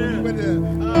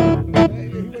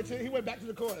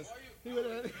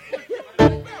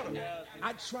I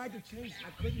tried to change. I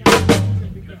could not change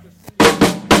it because the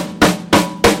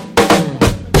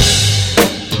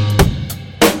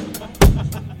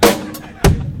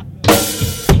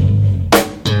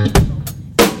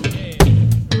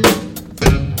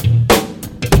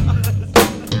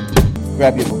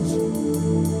Grab your books.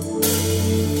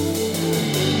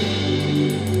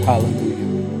 Hallelujah.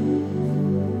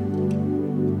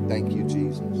 Thank you,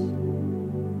 Jesus.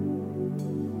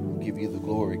 We'll give you the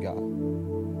glory, God.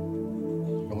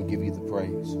 And we'll give you the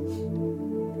praise.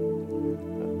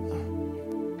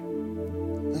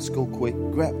 Let's go quick.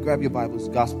 Grab your Bibles.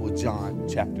 Gospel of John,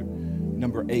 chapter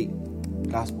number 8.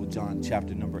 Gospel of John,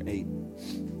 chapter number 8.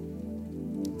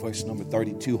 Verse number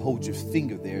 32. Hold your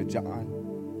finger there, John.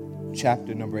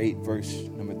 Chapter number 8, verse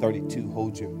number 32.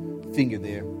 Hold your finger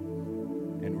there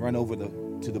and run over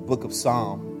to the book of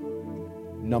Psalm,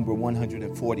 number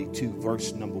 142,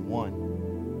 verse number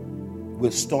 1. We'll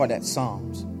start at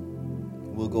Psalms.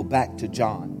 We'll go back to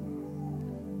John.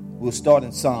 We'll start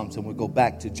in Psalms and we'll go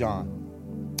back to John.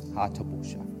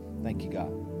 Thank you,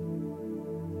 God.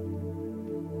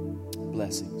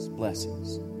 Blessings,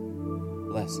 blessings,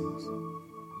 blessings,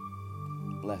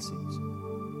 blessings.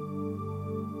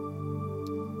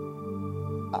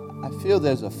 I feel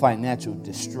there's a financial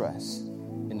distress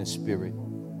in the spirit.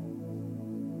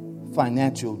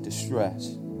 Financial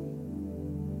distress.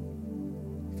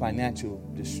 Financial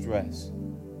distress.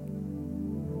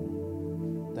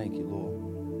 Thank you, Lord.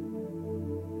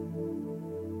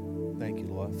 Thank you,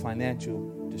 Lord.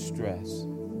 Financial distress.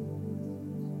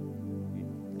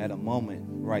 At a moment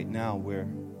right now where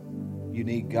you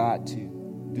need God to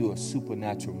do a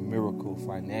supernatural miracle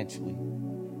financially.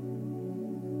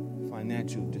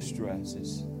 Financial distress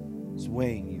is It's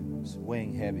weighing you. It's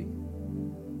weighing heavy.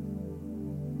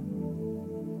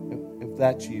 If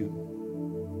that's you,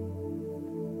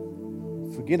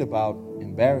 forget about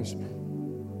embarrassment.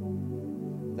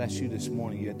 If that's you this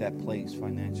morning, you're at that place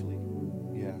financially.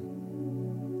 Yeah.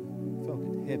 Felt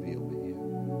it heavy over here.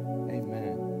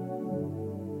 Amen.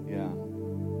 Yeah.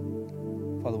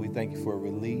 Father, we thank you for a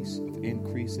release of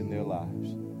increase in their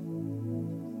lives.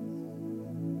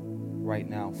 Right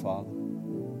now, Father.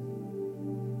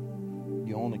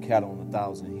 You own a cattle on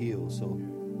 1,000 hills, so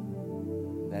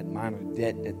that minor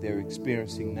debt that they're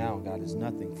experiencing now, God, is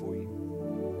nothing for you.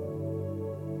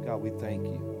 God, we thank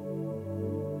you.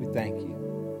 We thank you.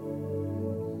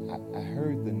 I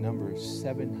heard the number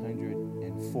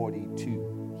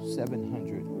 742.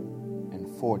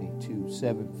 742.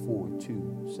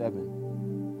 742.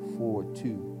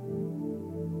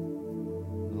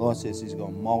 742. The Lord says he's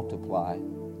going to multiply.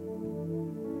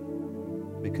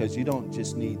 Because you don't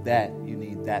just need that, you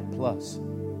need that plus.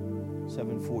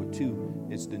 742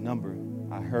 is the number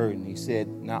I heard. And he said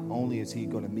not only is he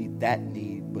going to meet that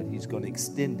need, but he's going to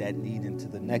extend that need into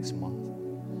the next month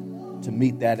to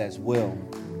meet that as well.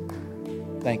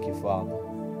 Thank you, Father.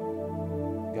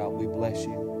 God, we bless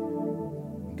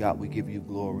you. God, we give you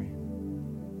glory.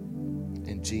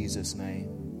 In Jesus' name.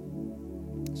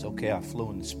 It's okay, I flow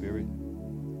in the Spirit.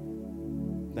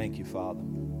 Thank you, Father.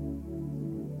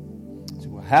 So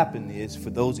what happened is, for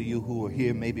those of you who are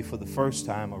here maybe for the first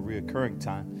time or reoccurring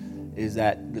time, is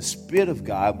that the Spirit of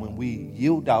God, when we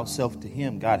yield ourselves to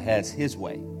Him, God has His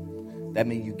way. That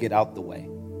means you get out the way.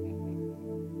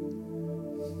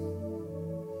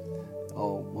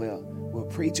 Oh, well,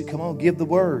 preacher, come on, give the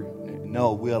word.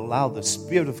 No, we allow the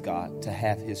Spirit of God to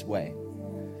have His way.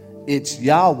 It's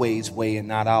Yahweh's way and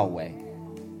not our way.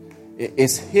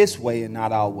 It's His way and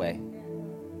not our way.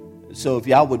 So if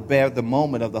y'all would bear the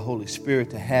moment of the Holy Spirit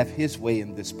to have His way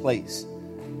in this place,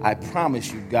 I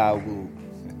promise you God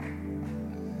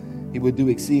He will do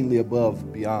exceedingly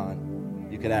above,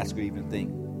 beyond you could ask or even think.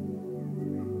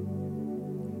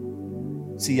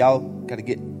 See, y'all got to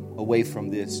get away from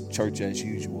this church as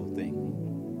usual thing.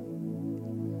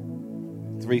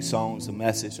 3 songs, a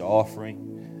message, an offering,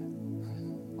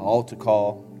 an altar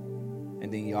call,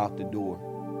 and then you're out the door.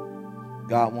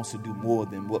 God wants to do more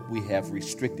than what we have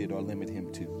restricted or limited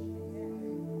Him to.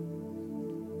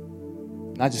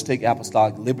 And I just take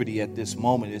apostolic liberty at this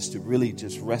moment is to really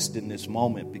just rest in this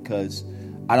moment, because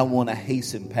I don't want to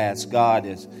hasten past God.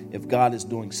 As if God is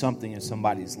doing something in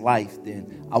somebody's life,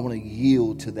 then I want to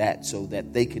yield to that so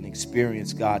that they can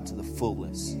experience God to the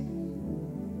fullest.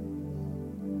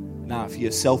 Now, if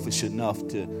you're selfish enough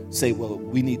to say, well,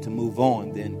 we need to move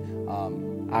on, then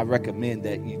I recommend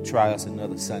that you try us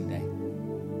another Sunday.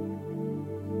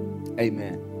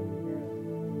 Amen.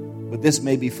 But this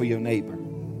may be for your neighbor,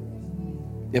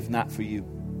 if not for you.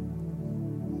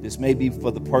 This may be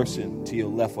for the person to your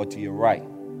left or to your right,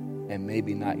 and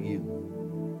maybe not you.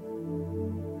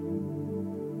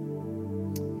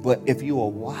 But if you are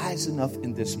wise enough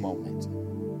in this moment,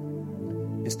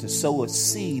 is to sow a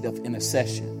seed of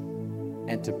intercession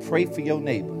and to pray for your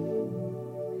neighbor.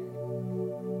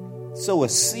 Sow a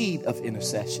seed of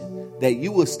intercession, that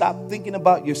you will stop thinking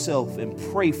about yourself and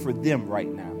pray for them right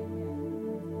now.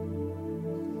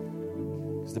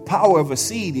 The power of a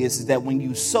seed is that when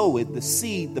you sow it, the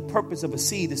seed, the purpose of a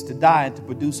seed is to die and to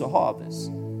produce a harvest.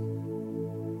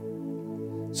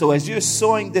 So as you're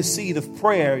sowing the seed of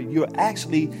prayer, you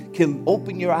actually can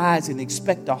open your eyes and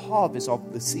expect a harvest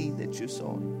of the seed that you're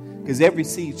sowing. Because every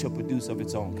seed shall produce of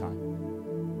its own kind.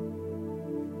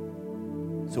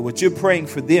 So what you're praying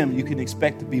for them, you can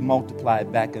expect to be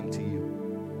multiplied back unto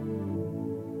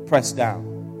you. Pressed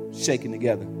down, shaken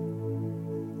together,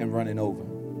 and running over.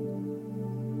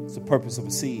 It's the purpose of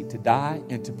a seed, to die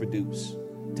and to produce.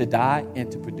 To die and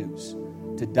to produce.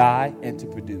 To die and to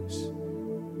produce.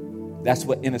 That's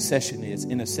what intercession is.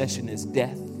 Intercession is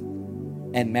death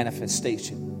and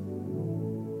manifestation.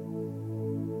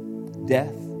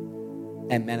 Death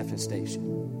and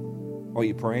manifestation. Are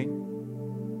you praying?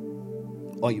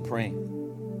 Are you praying?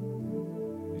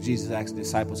 Jesus asked the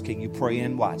disciples, can you pray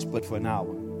and watch, but for an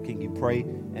hour? Can you pray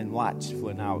and watch for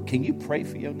an hour? Can you pray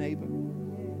for your neighbor?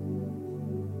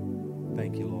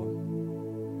 Thank you, Lord.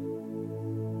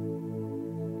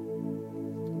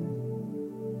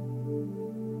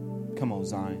 Come on,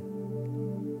 Zion.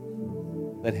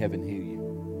 Let heaven hear you.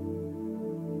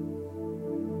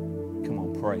 Come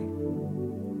on, pray.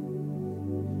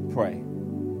 Pray.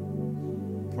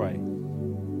 Pray.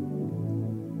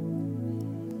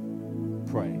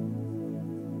 Pray.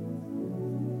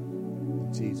 In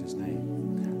Jesus' name.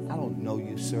 I don't know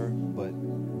you, sir, but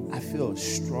I feel a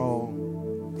strong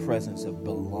presence of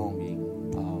belonging.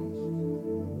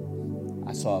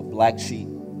 I saw a black sheep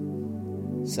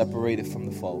separated from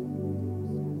the fold.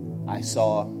 I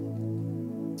saw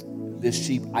this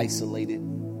sheep isolated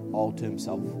all to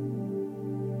himself.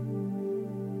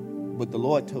 But the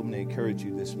Lord told me to encourage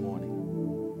you this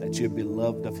morning that you're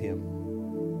beloved of him.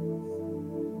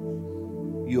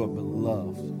 You are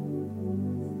beloved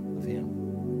of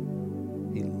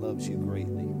him. He loves you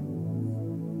greatly.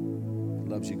 He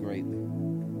loves you greatly.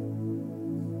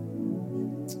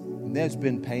 And there's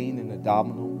been pain in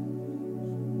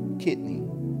abdominal, kidney.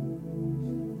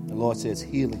 The Lord says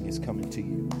healing is coming to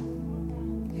you.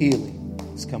 Healing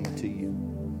is coming to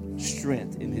you.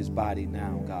 Strength in his body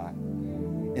now, God.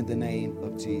 In the name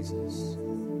of Jesus.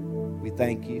 We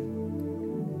thank you.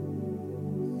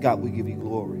 God, we give you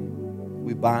glory.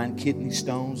 We bind kidney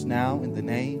stones now in the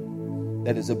name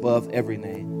that is above every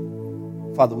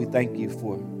name. Father, we thank you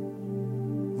for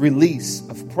release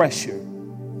of pressure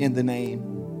in the name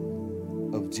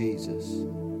of Jesus.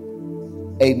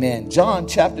 Amen. John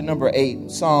chapter number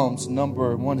 8, Psalms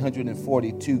number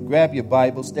 142. Grab your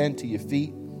Bible, stand to your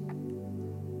feet.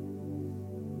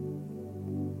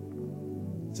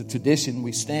 It's a tradition.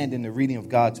 We stand in the reading of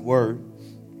God's word.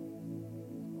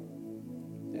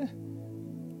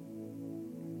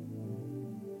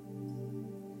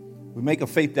 We make a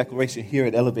faith declaration here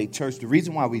at Elevate Church. The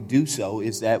reason why we do so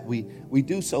is that we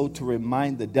do so to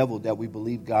remind the devil that we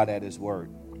believe God at his word.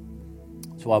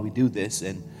 That's why we do this.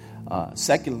 And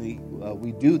secondly,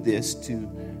 we do this to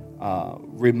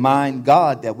remind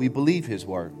God that we believe his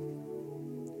word.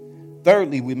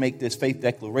 Thirdly, we make this faith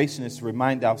declaration is to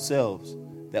remind ourselves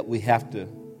that we have to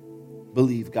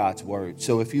believe God's word.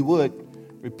 So if you would,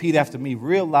 repeat after me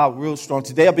real loud, real strong.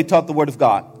 Today I'll be taught the word of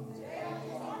God.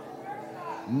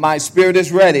 My spirit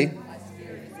is ready,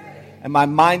 and my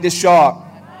mind is sharp.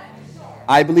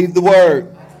 I believe the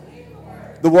word.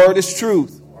 The word is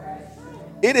truth.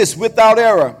 It is without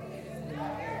error.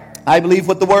 I believe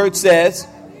what the word says.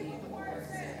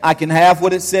 I can have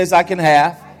what it says I can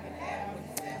have.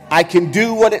 I can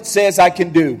do what it says I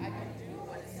can do.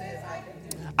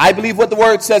 I believe what the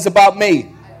word says about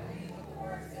me.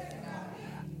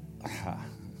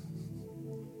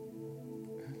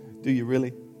 Do you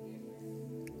really?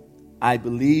 I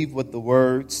believe what the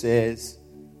word says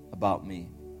about me.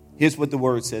 Here's what the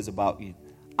word says about you.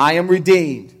 I am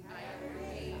redeemed.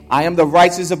 I am the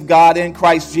righteousness of God in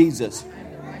Christ Jesus.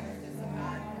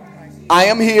 I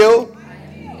am healed.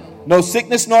 No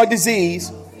sickness nor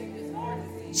disease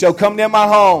shall come near my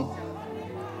home.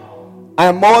 I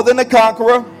am more than a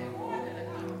conqueror.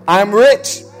 I am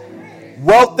rich.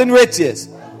 Wealth and riches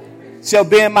shall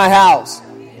be in my house.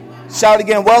 Shout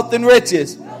again, wealth and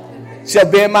riches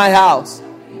shall be in my house.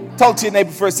 Talk to your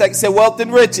neighbor for a second. Say, wealth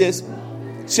and riches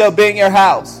shall be in your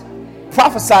house.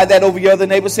 Prophesy that over your other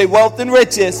neighbor. Say, wealth and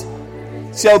riches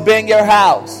shall be in your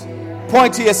house.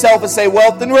 Point to yourself and say,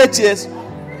 wealth and riches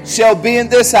shall be in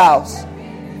this house.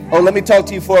 Oh, let me talk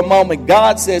to you for a moment.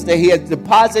 God says that he has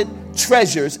deposited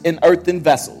treasures in earthen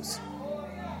vessels.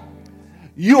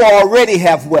 You already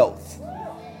have wealth.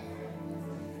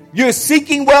 You're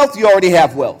seeking wealth, you already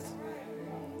have wealth.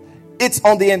 It's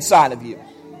on the inside of you.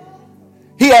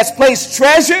 He has placed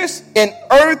treasures in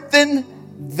earthen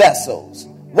vessels.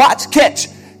 Watch, catch.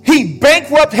 He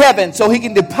bankrupt heaven so he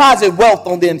can deposit wealth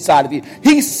on the inside of you.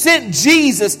 He sent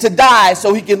Jesus to die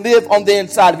so he can live on the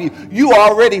inside of you. You are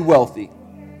already wealthy.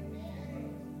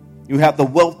 You have the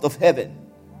wealth of heaven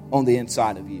on the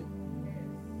inside of you.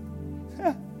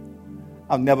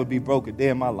 I'll never be broke a day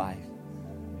in my life.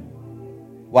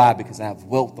 Why? Because I have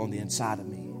wealth on the inside of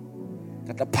me.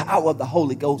 Got the power of the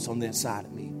Holy Ghost on the inside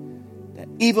of me. That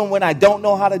even when I don't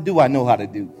know how to do, I know how to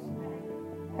do.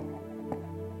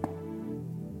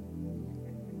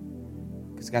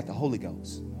 Because I got the Holy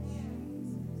Ghost,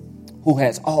 who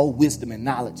has all wisdom and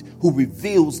knowledge, who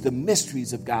reveals the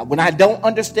mysteries of God. When I don't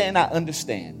understand, I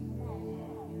understand.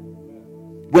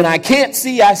 When I can't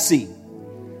see, I see.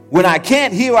 When I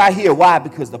can't hear, I hear. Why?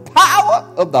 Because the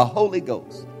power of the Holy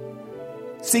Ghost.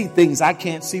 See things I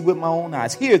can't see with my own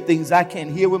eyes. Hear things I can't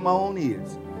hear with my own ears.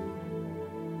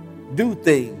 Do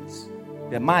things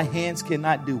that my hands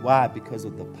cannot do. Why? Because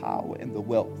of the power and the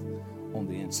wealth on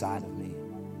the inside of me.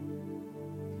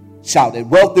 Shout it.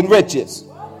 Wealth and riches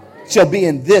shall be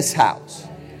in this house.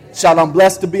 Shout, I'm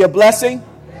blessed to be a blessing.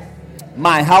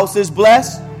 My house is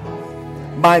blessed.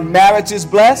 My marriage is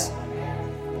blessed.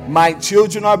 My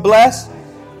children are blessed.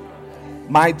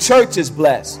 My church is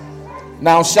blessed.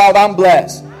 Now shout, I'm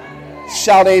blessed.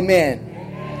 Shout,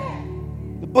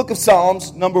 amen. The book of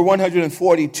Psalms, number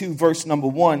 142, verse number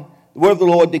 1. The word of the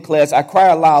Lord declares, I cry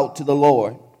aloud to the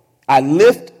Lord. I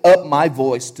lift up my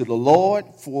voice to the Lord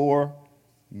for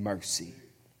mercy.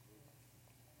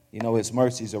 You know, his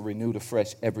mercies are renewed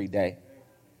afresh every day.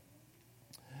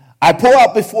 I pour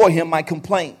out before him my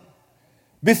complaint.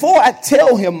 Before I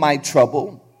tell him my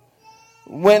trouble,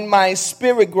 when my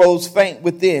spirit grows faint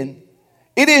within,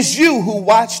 it is you who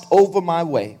watched over my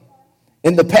way.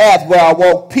 In the path where I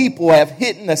walk, people have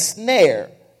hidden a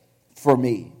snare for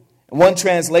me. One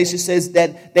translation says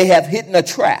that they have hidden a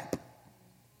trap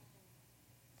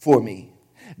for me.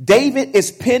 David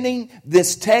is penning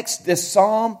this text, this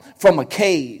psalm, from a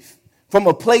cave, from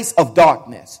a place of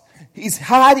darkness. He's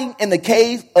hiding in the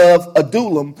cave of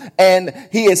Adullam, and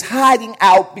he is hiding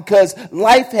out because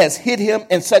life has hit him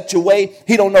in such a way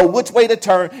he don't know which way to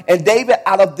turn. And David,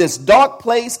 out of this dark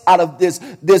place, out of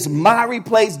this miry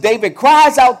place, David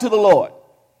cries out to the Lord,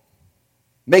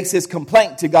 makes his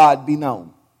complaint to God be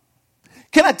known.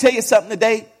 Can I tell you something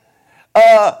today?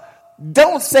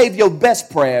 Don't save your best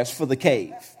prayers for the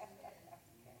cave.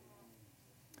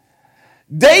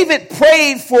 David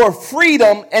prayed for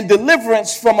freedom and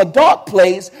deliverance from a dark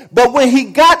place, but when he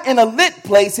got in a lit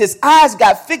place, his eyes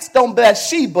got fixed on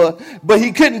Bathsheba, but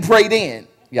he couldn't pray then.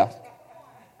 Yeah.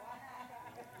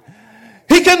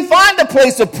 He couldn't find a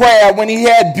place of prayer when he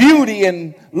had beauty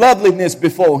and loveliness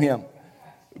before him.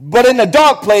 But in the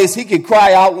dark place, he could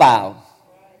cry out loud.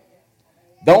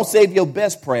 Don't save your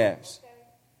best prayers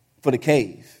for the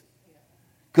cave.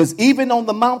 Because even on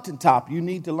the mountaintop, you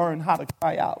need to learn how to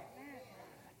cry out.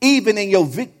 Even in your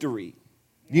victory,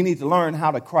 you need to learn how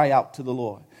to cry out to the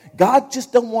Lord. God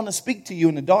just don't want to speak to you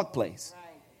in the dark place.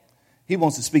 He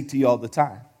wants to speak to you all the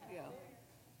time.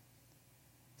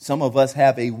 Some of us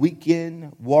have a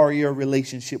weekend warrior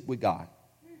relationship with God.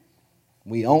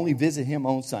 We only visit him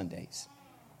on Sundays.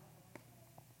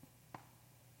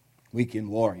 Weekend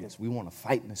warriors. We want to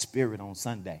fight in the spirit on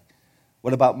Sunday.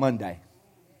 What about Monday,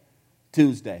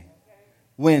 Tuesday,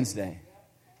 Wednesday,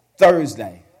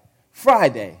 Thursday,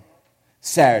 Friday,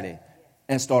 Saturday,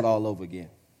 and start all over again?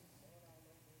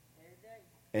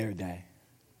 Every day.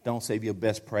 Don't save your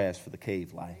best prayers for the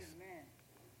cave life.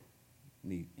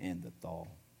 Me and the thaw.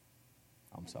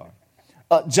 I'm sorry.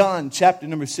 John chapter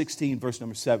number 16, verse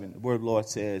number 7. The word of the Lord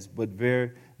says, but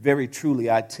very, very truly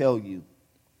I tell you,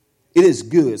 it is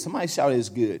good. Somebody shout, it is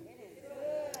good.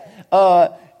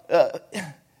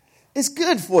 It's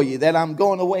good for you that I'm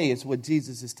going away. It's what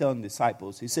Jesus is telling the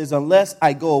disciples. He says, unless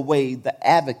I go away, the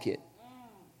advocate,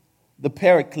 the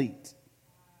paraclete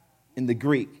in the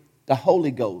Greek, the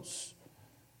Holy Ghost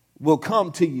will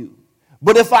come to you.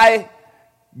 But if I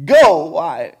go,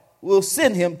 I will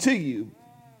send him to you.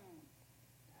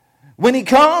 When he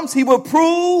comes, he will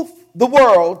prove the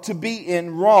world to be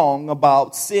in wrong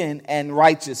about sin and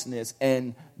righteousness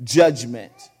and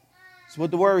judgment. That's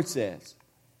what the word says.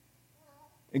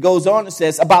 It goes on and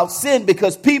says about sin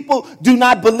because people do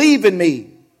not believe in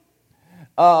me.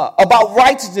 About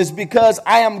righteousness because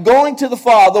I am going to the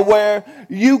Father where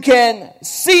you can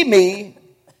see me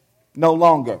no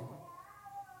longer.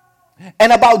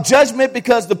 And about judgment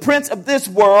because the prince of this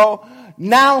world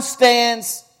now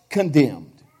stands condemned.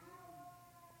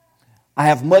 I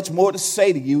have much more to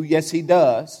say to you. Yes, he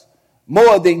does.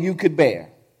 More than you could bear.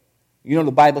 You know,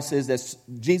 the Bible says that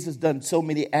Jesus done so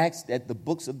many acts that the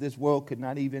books of this world could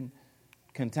not even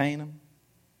contain them.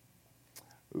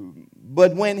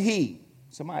 But when he,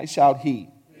 somebody shout he,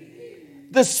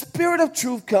 the Spirit of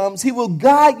truth comes, he will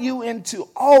guide you into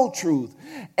all truth.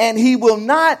 And he will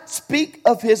not speak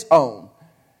of his own.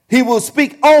 He will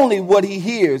speak only what he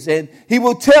hears. And he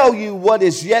will tell you what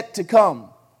is yet to come.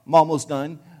 I'm almost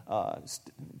done.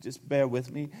 Just bear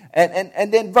with me.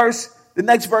 And then the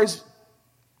next verse,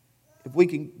 if we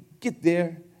can get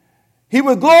there. He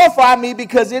will glorify me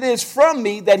because it is from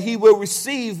me that he will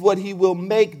receive what he will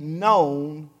make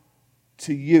known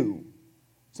to you.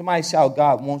 Somebody shout,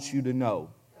 God wants you to know.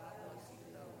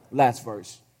 Last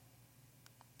verse.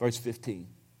 Verse 15.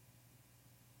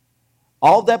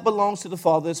 All that belongs to the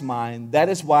Father is mine. That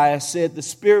is why I said the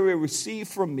Spirit will receive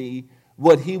from me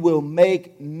what he will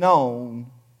make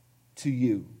known to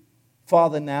you.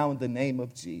 Father, now in the name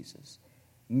of Jesus,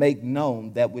 make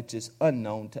known that which is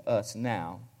unknown to us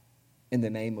now in the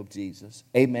name of Jesus.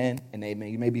 Amen and amen.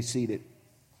 You may be seated.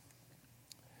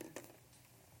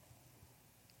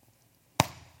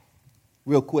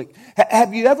 Real quick.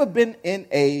 Have you ever been in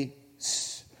a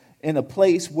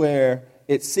place where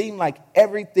it seemed like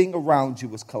everything around you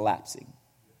was collapsing?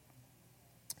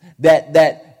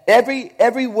 That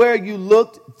everywhere you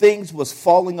looked, things was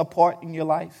falling apart in your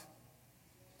life?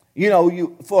 You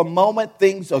know, for a moment,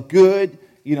 things are good.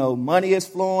 money is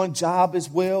flowing, job is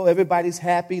well, everybody's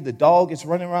happy. The dog is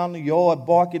running around the yard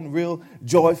barking real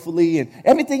joyfully. And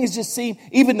everything is just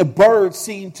even the birds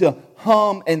seem to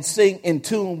hum and sing in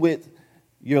tune with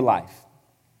your life.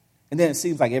 And then it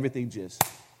seems like everything just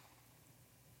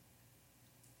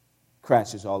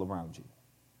crashes all around you.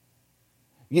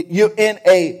 You're in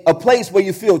a place where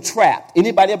you feel trapped.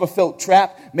 Anybody ever felt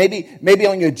trapped? Maybe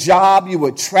on your job you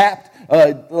were trapped.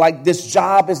 Like this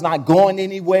job is not going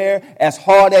anywhere. As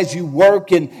hard as you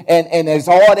work and as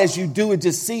hard as you do, it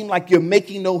just seems like you're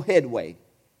making no headway.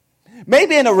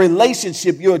 Maybe in a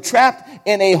relationship, you're trapped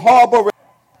in a horrible.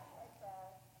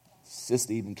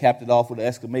 Sister even capped it off with an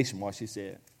exclamation mark. She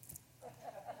said,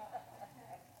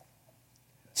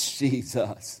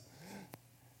 Jesus.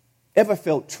 Ever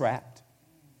felt trapped?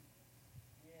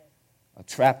 A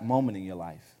trap moment in your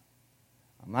life.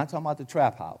 I'm not talking about the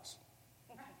trap house.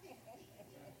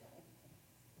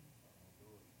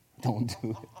 Don't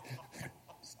do it.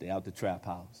 Stay out the trap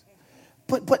house.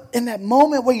 But in that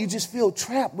moment where you just feel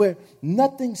trapped, where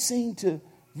nothing seemed to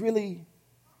really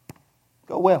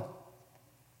go well.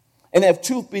 And if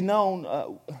truth be known,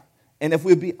 and if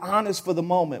we'll be honest for the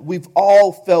moment, we've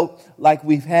all felt like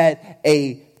we've had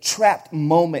a trapped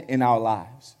moment in our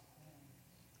lives.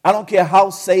 I don't care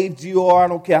how saved you are. I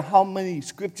don't care how many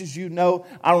scriptures you know.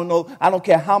 I don't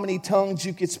care how many tongues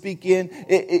you can speak in.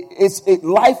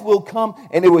 Life will come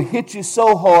and it will hit you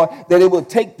so hard that it will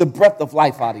take the breath of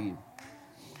life out of you.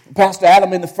 Pastor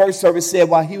Adam in the first service said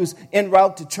while he was en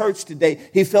route to church today,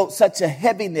 he felt such a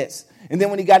heaviness. And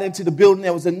then when he got into the building,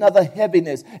 there was another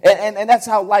heaviness. And that's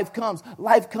how life comes.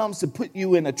 Life comes to put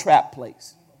you in a trap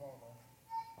place.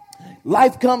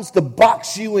 Life comes to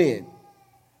box you in.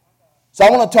 So I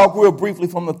want to talk real briefly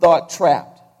from the thought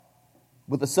trapped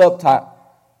with the subtitle,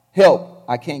 help,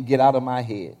 I can't get out of my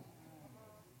head.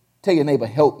 Tell your neighbor,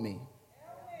 help me.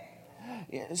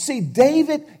 See,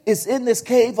 David is in this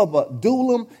cave of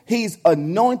Adullam. He's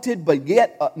anointed, but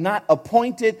yet not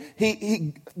appointed.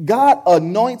 God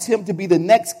anoints him to be the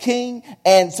next king.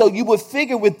 And so you would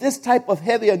figure with this type of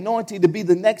heavy anointing to be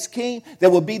the next king, there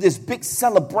will be this big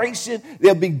celebration.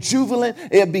 There'll be jubilant.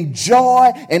 There'll be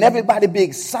joy and everybody be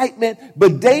excitement.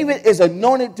 But David is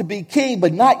anointed to be king,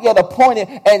 but not yet appointed.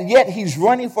 And yet he's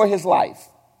running for his life.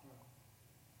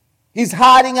 He's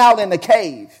hiding out in the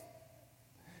cave.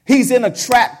 He's in a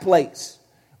trap place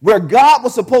where God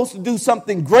was supposed to do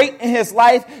something great in his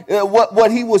life.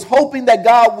 What he was hoping that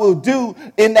God will do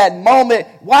in that moment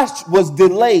was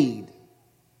delayed.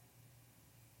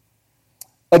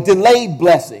 A delayed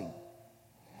blessing.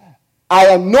 I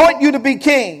anoint you to be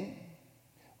king,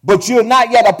 but you're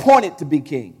not yet appointed to be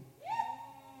king.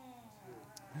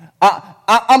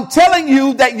 I'm telling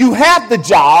you that you have the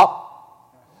job,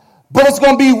 but it's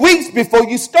going to be weeks before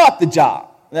you start the job.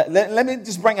 Let me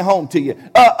just bring it home to you.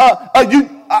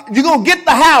 You're going to get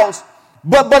the house,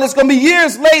 but it's going to be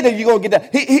years later you're going to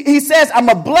get that. He says, I'm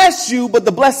going to bless you, but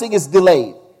the blessing is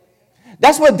delayed.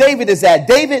 That's where David is at.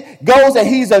 David goes and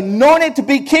he's anointed to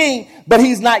be king, but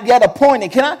he's not yet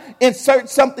appointed. Can I insert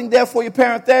something there for you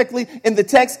parenthetically in the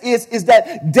text is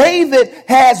that David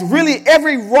has really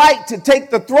every right to take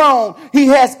the throne. He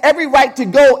has every right to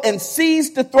go and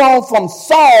seize the throne from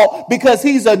Saul because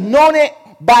he's anointed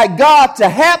by God to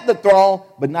have the throne,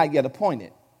 but not yet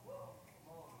appointed.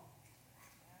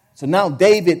 So now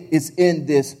David is in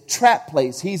this trap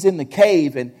place. He's in the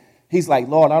cave and he's like,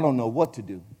 Lord, I don't know what to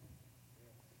do.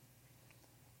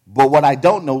 But what I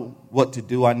don't know what to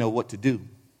do, I know what to do.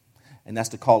 And that's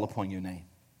to call upon your name.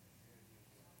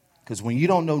 Because when you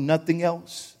don't know nothing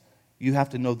else, you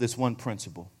have to know this one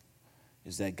principle,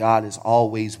 is that God is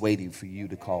always waiting for you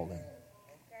to call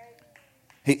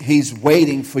him. He's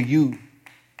waiting for you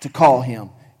to call him.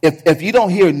 If you don't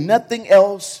hear nothing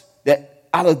else that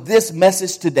out of this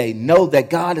message today, know that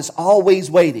God is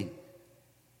always waiting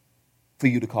for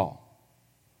you to call.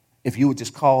 If you would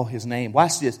just call his name.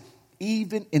 Watch this.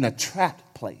 Even in a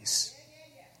trapped place.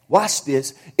 Watch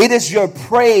this. It is your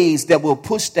praise that will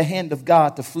push the hand of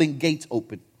God to fling gates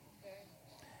open.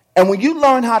 And when you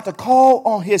learn how to call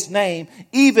on his name,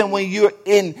 even when you're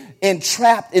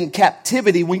entrapped in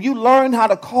captivity, when you learn how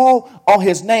to call on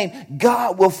his name,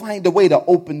 God will find a way to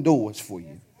open doors for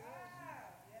you.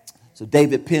 So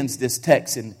David pens this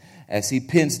text, and as he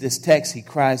pens this text, he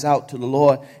cries out to the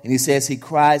Lord, and he says he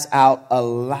cries out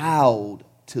aloud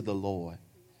to the Lord.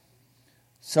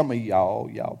 Some of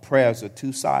y'all prayers are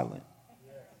too silent.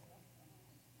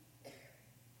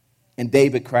 And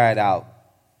David cried out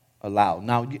aloud.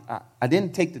 Now, I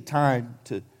didn't take the time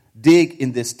to dig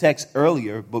in this text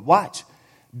earlier, but watch.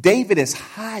 David is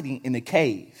hiding in a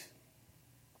cave,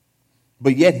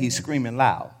 but yet he's screaming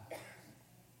loud.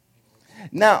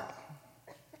 Now,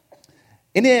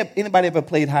 anybody ever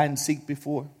played hide and seek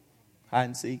before? Hide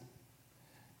and seek?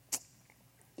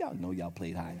 Y'all know y'all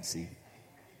played hide and seek.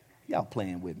 Y'all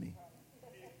playing with me.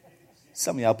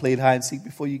 Some of y'all played hide and seek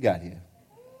before you got here.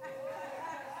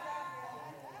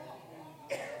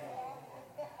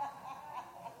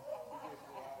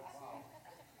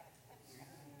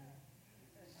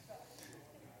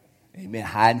 Amen.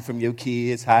 Hiding from your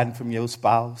kids, hiding from your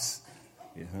spouse.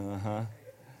 Yeah,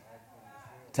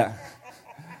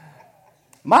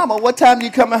 Mama, what time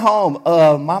you coming home?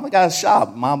 Mama got to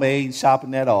shop. Mama ain't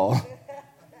shopping at all.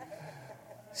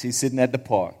 She's sitting at the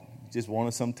park, just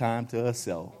wanting some time to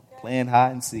herself, playing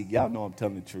hide and seek. Y'all know I'm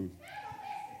telling the truth.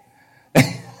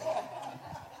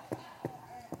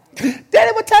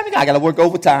 Daddy, what time you got? I got to work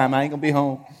overtime. I ain't going to be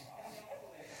home.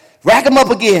 Rack them up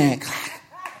again.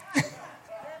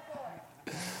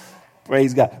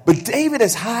 Praise God. But David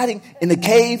is hiding in the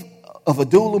cave of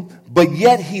Adullam, but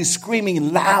yet he's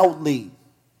screaming loudly.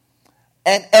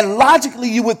 And logically,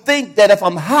 you would think that if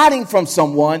I'm hiding from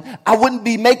someone, I wouldn't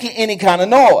be making any kind of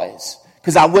noise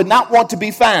because I would not want to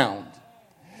be found.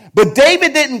 But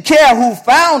David didn't care who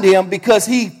found him because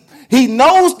he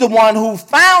knows the one who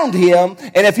found him.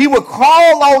 And if he would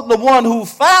call out the one who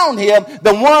found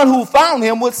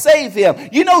him would save him.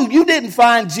 You know, you didn't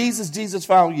find Jesus. Jesus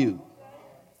found you.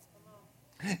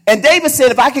 And David said,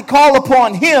 if I can call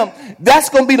upon him, that's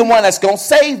going to be the one that's going to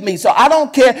save me. So I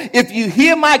don't care if you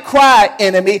hear my cry,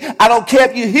 enemy. I don't care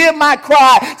if you hear my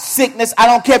cry, sickness. I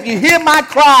don't care if you hear my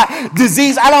cry,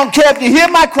 disease. I don't care if you hear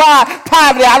my cry,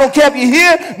 poverty. I don't care if you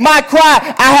hear my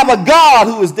cry. I have a God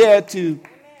who is there to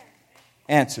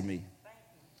answer me.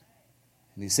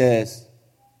 And he says,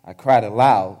 I cried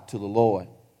aloud to the Lord.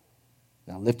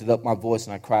 And I lifted up my voice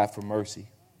and I cried for mercy.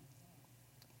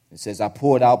 It says, I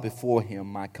poured out before him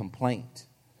my complaint.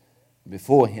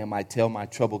 Before him, I tell my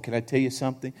trouble. Can I tell you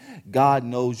something? God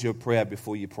knows your prayer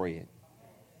before you pray it.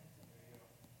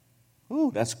 Ooh,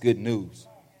 that's good news.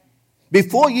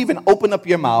 Before you even open up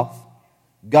your mouth,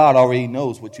 God already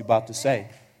knows what you're about to say.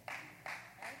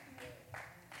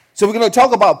 So we're going to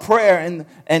talk about prayer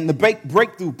and the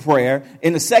breakthrough prayer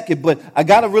in a second, but I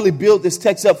got to really build this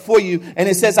text up for you. And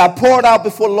it says, I poured out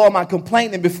before the Lord my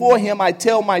complaint, and before him I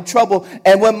tell my trouble.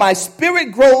 And when my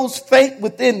spirit grows faint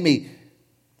within me,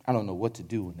 I don't know what to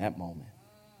do in that moment.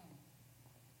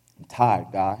 I'm tired,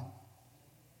 God.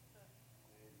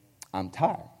 I'm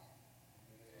tired.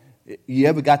 You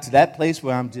ever got to that place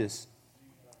where I'm just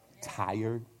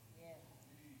tired?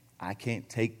 I can't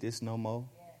take this no more.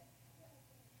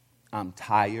 I'm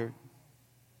tired,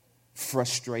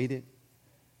 frustrated.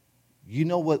 You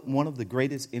know what one of the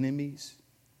greatest enemies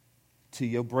to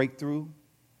your breakthrough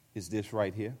is this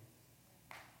right here?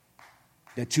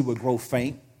 That you would grow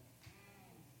faint,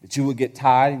 that you would get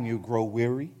tired and you'll grow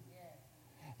weary.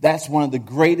 That's one of the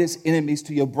greatest enemies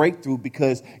to your breakthrough,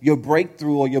 because your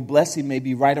breakthrough or your blessing may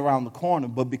be right around the corner,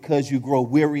 but because you grow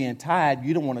weary and tired,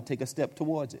 you don't want to take a step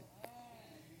towards it.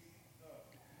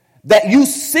 That you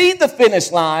see the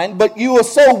finish line, but you are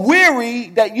so weary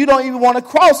that you don't even want to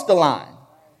cross the line.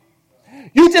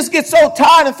 You just get so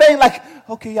tired and faint, like,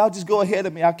 okay, y'all just go ahead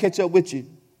of me. I'll catch up with you.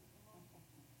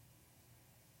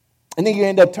 And then you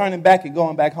end up turning back and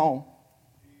going back home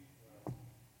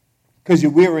because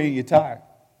you're weary and you're tired.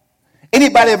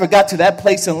 Anybody ever got to that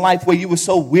place in life where you were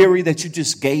so weary that you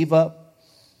just gave up?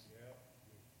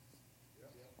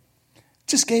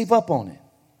 Just gave up on it.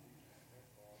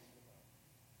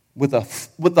 With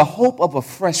the hope of a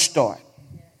fresh start.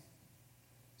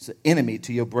 It's an enemy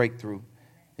to your breakthrough.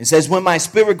 It says, when my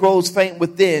spirit grows faint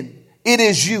within, it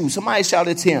is you. Somebody shout,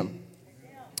 it's him.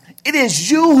 It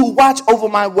is you who watch over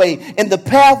my way. In the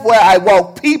path where I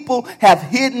walk, people have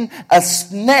hidden a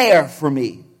snare for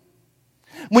me.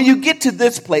 When you get to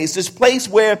this place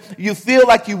where you feel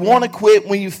like you want to quit,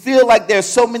 when you feel like there's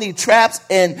so many traps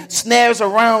and snares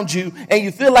around you, and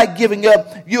you feel like giving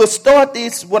up, you'll start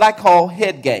these, what I call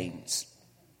head games.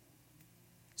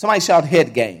 Somebody shout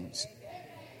head games.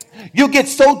 You get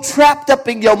so trapped up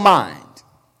in your mind.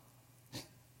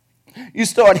 You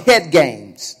start head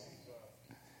games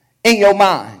in your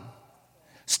mind.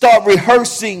 Start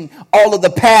rehearsing all of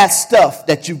the past stuff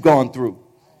that you've gone through.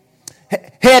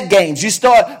 Head games. You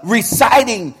start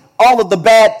reciting all of the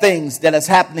bad things that has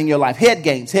happened in your life. Head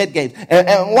games.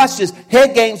 And watch this.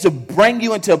 Head games will bring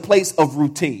you into a place of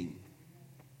routine.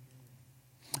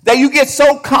 That you get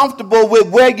so comfortable with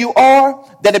where you are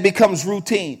that it becomes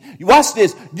routine. You watch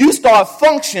this. You start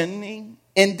functioning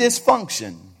in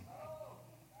dysfunction.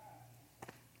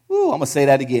 Ooh, I'm going to say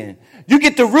that again. You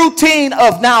get the routine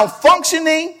of now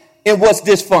functioning in what's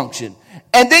dysfunction.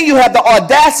 And then you have the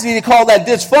audacity to call that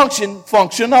dysfunction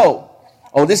functional.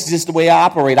 Oh, this is just the way I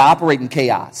operate. I operate in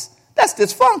chaos. That's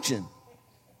dysfunction.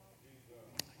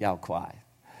 Y'all quiet.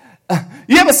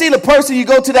 You ever see the person, you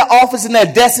go to their office and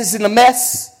their desk is in a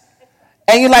mess?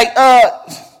 And you're like,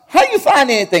 how you find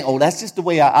anything? Oh, that's just the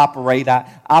way I operate. I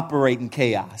operate in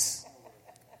chaos.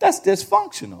 That's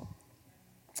dysfunctional.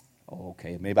 Oh,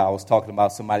 okay, maybe I was talking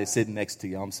about somebody sitting next to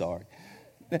you. I'm sorry.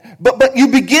 But you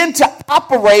begin to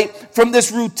operate from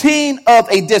this routine of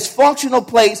a dysfunctional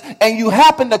place, and you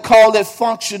happen to call it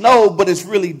functional, but it's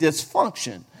really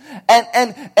dysfunction.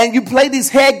 And you play these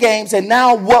head games, and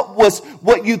now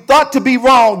what you thought to be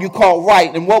wrong, you call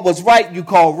right, and what was right, you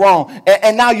call wrong.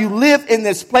 And now you live in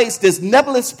this place, this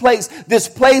nebulous place, this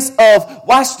place of,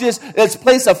 watch this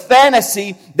place of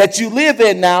fantasy that you live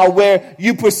in now, where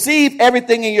you perceive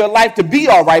everything in your life to be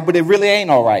all right, but it really ain't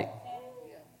all right.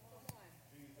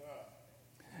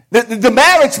 The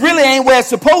marriage really ain't where it's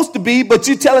supposed to be, but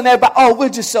you're telling everybody, oh, we're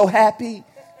just so happy.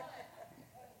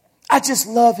 I just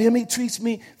love him. He treats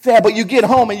me fair. But you get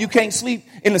home and you can't sleep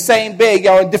in the same bed.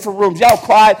 Y'all in different rooms. Y'all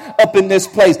quiet up in this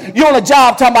place. You're on a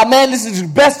job talking about, man, this is the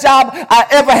best job I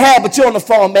ever had. But you're on the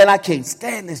phone, man, I can't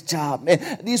stand this job,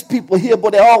 man. These people here,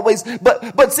 but they're always.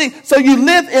 But see, so you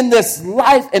live in this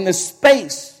life, in this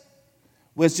space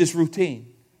where it's just routine.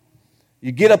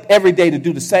 You get up every day to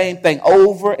do the same thing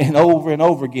over and over and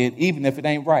over again, even if it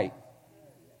ain't right.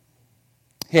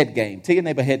 Head game. Tell your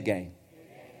neighbor head game.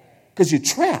 Because you're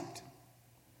trapped.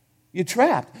 You're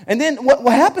trapped. And then what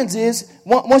happens is,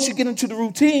 once you get into the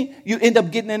routine, you end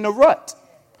up getting in a rut.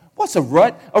 What's a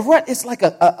rut? A rut is like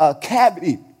a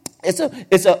cavity. It's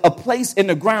a place in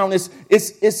the ground.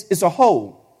 It's a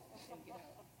hole.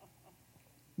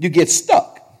 You get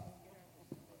stuck.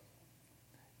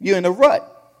 You're in a rut.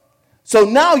 So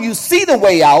now you see the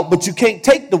way out, but you can't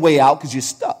take the way out because you're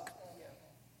stuck.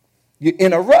 You're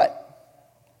in a rut.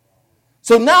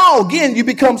 So now, again, you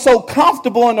become so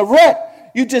comfortable in the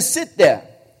rut, you just sit there.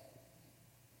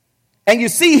 And you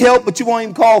see help, but you won't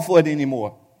even call for it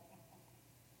anymore.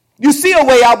 You see a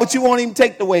way out, but you won't even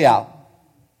take the way out.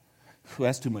 Whew,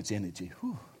 that's too much energy.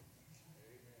 Whew.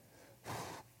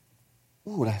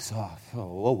 Ooh, that's off.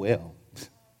 Oh, well.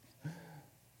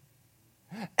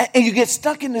 And you get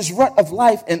stuck in this rut of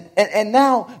life, and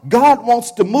now God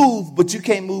wants to move, but you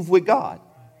can't move with God.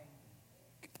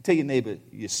 Tell your neighbor,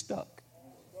 you're stuck.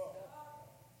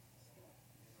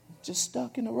 Just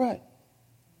stuck in a rut.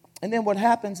 And then what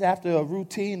happens after a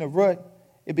routine, a rut,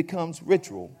 it becomes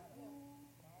ritual.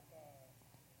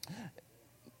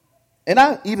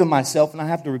 And even myself, and I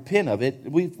have to repent of it,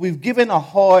 we've given a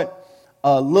hard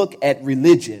look at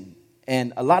religion.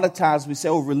 And a lot of times we say,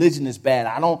 oh, religion is bad.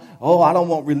 I don't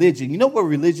want religion. You know what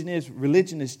religion is?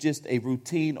 Religion is just a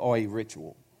routine or a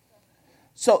ritual.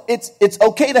 So it's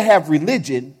okay to have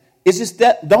religion. It's just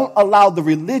that don't allow the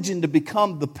religion to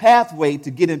become the pathway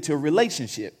to get into a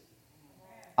relationship.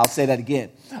 I'll say that again.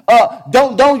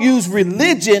 Don't use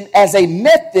religion as a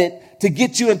method to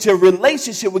get you into a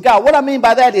relationship with God. What I mean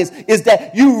by that is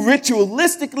that you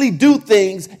ritualistically do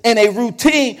things in a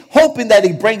routine, hoping that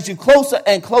he brings you closer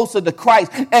and closer to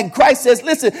Christ. And Christ says,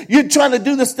 listen, you're trying to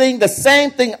do this thing, the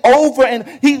same thing over. And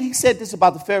he said this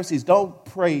about the Pharisees. Don't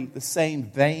pray the same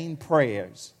vain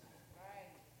prayers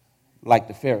like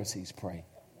the Pharisees pray.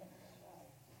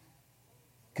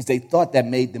 Because they thought that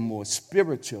made them more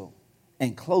spiritual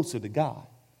and closer to God.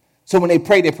 So when they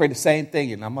pray the same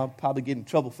thing. And I'm going to probably get in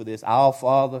trouble for this. Our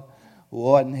Father, who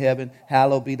art in heaven,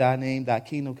 hallowed be thy name. Thy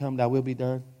kingdom come, thy will be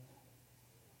done.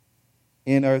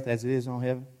 In earth as it is on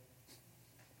heaven.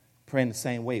 Praying the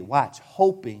same way. Watch.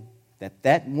 Hoping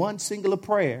that one singular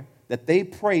prayer that they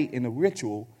pray in a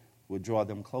ritual will draw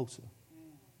them closer.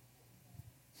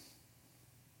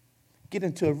 Get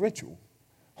into a ritual.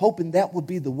 Hoping that will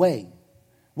be the way.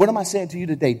 What am I saying to you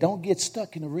today? Don't get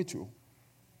stuck in a ritual.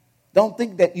 Don't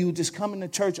think that you just come into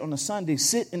church on a Sunday,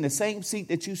 sit in the same seat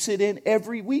that you sit in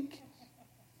every week.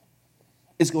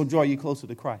 It's going to draw you closer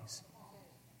to Christ.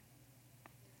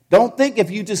 Don't think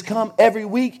if you just come every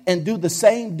week and do the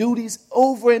same duties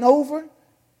over and over,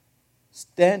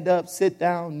 stand up, sit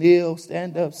down, kneel,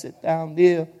 stand up, sit down,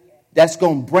 kneel, that's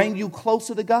going to bring you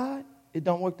closer to God. It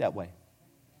don't work that way.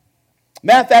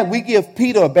 Matter of fact, we give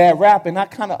Peter a bad rap, and I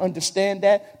kind of understand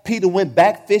that. Peter went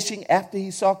back fishing after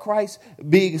he saw Christ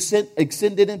being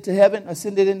ascended into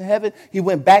heaven. He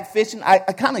went back fishing. I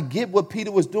kind of get what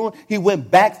Peter was doing. He went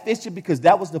back fishing because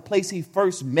that was the place he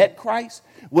first met Christ,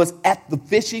 was at the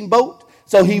fishing boat.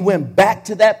 So he went back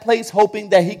to that place hoping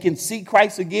that he can see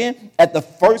Christ again at the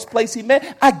first place he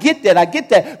met. I get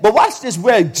that. But watch this,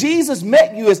 where Jesus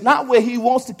met you is not where he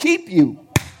wants to keep you.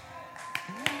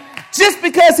 Just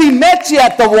because he met you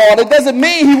at the water doesn't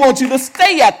mean he wants you to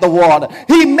stay at the water.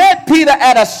 He met Peter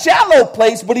at a shallow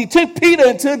place, but he took Peter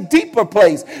into a deeper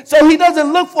place. So he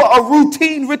doesn't look for a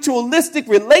routine, ritualistic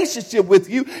relationship with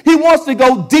you. He wants to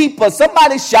go deeper.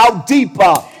 Somebody shout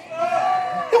deeper.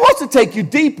 He wants to take you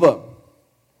deeper,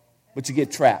 but you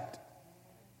get trapped.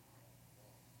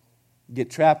 You get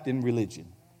trapped in religion.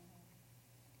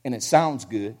 And it sounds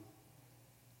good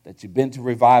that you've been to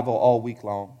revival all week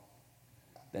long,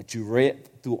 that you read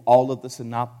through all of the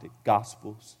synoptic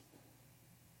gospels,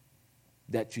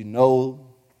 that you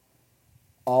know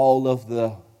all of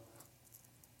the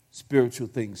spiritual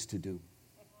things to do.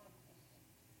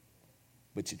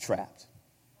 But you're trapped.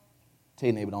 Tell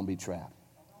your neighbor, don't be trapped.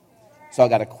 So I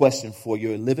got a question for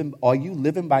you. Are you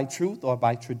living by truth or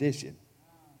by tradition?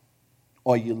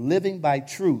 Are you living by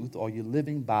truth or are you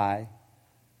living by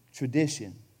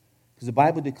tradition? Because the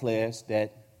Bible declares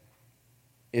that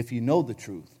if you know the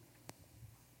truth,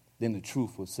 then the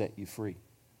truth will set you free.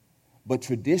 But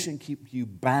tradition keeps you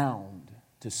bound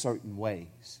to certain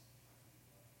ways.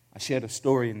 I shared a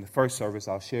story in the first service.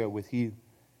 I'll share it with you.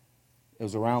 It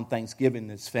was around Thanksgiving.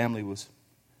 This family was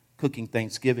cooking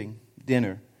Thanksgiving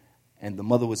dinner, and the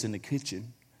mother was in the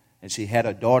kitchen, and she had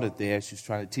her daughter there. She was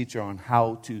trying to teach her on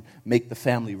how to make the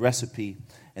family recipe.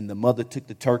 And the mother took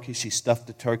the turkey. She stuffed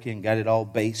the turkey and got it all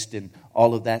basted and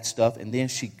all of that stuff. And then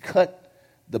she cut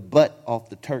the butt off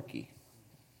the turkey,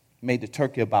 made the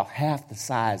turkey about half the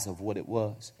size of what it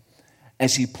was. And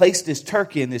she placed this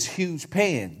turkey in this huge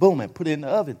pan, boom, and put it in the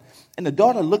oven. And the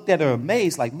daughter looked at her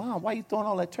amazed, like, Mom, why are you throwing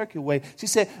all that turkey away? She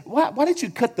said, why did you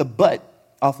cut the butt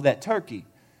off of that turkey?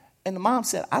 And the mom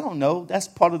said, I don't know. That's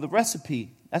part of the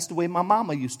recipe. That's the way my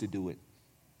mama used to do it.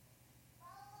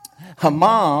 Her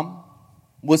mom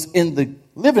was in the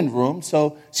living room,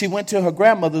 so she went to her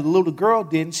grandmother, the little girl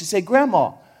did, and she said,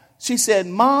 Grandma, she said,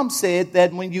 Mom said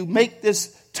that when you make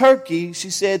this turkey, she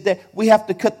said that we have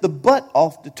to cut the butt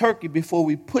off the turkey before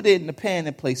we put it in the pan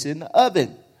and place it in the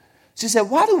oven. She said,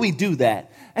 why do we do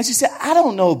that? And she said, I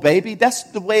don't know, baby. That's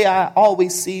the way I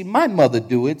always see my mother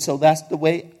do it, so that's the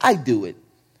way I do it.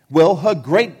 Well, her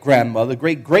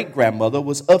great-great-grandmother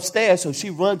was upstairs, so she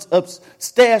runs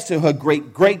upstairs to her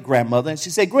great-great-grandmother, and she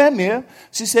said, Grandma,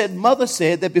 she said, Mother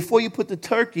said that before you put the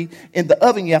turkey in the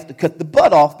oven, you have to cut the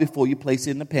butt off before you place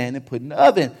it in the pan and put it in the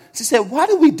oven. She said, why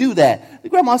do we do that? The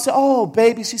grandma said, oh,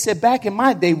 baby, she said, back in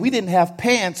my day, we didn't have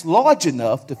pans large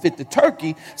enough to fit the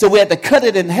turkey, so we had to cut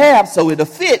it in half so it'll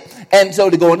fit, and so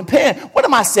to go in the pan. What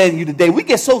am I saying to you today? We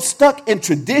get so stuck in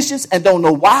traditions and don't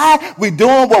know why we're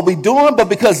doing what we're doing, but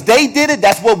because they did it,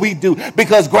 that's what we do.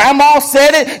 Because grandma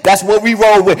said it, that's what we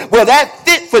roll with. Well, that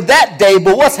fit for that day,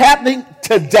 but what's happening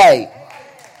today?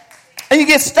 And you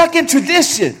get stuck in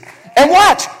tradition. And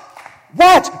watch.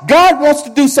 God wants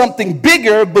to do something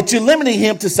bigger, but you're limiting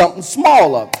him to something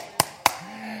smaller.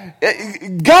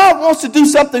 God wants to do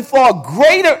something far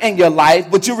greater in your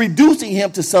life, but you're reducing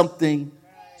him to something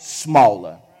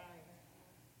smaller.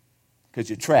 Because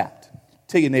you're trapped.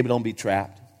 Tell your neighbor, don't be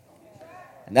trapped.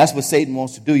 And that's what Satan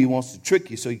wants to do. He wants to trick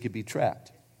you so you can be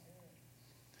trapped.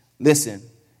 Listen,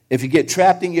 if you get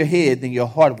trapped in your head, then your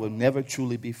heart will never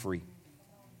truly be free.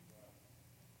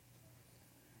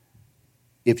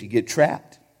 If you get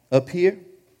trapped up here,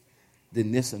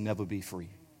 then this will never be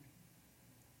free.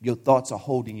 Your thoughts are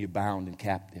holding you bound and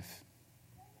captive.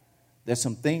 There's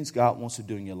some things God wants to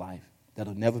do in your life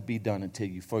that'll never be done until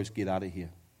you first get out of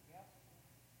here.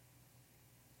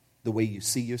 The way you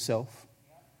see yourself,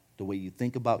 the way you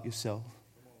think about yourself,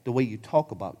 the way you talk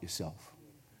about yourself.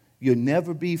 You'll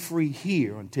never be free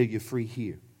here until you're free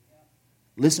here.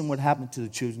 Listen what happened to the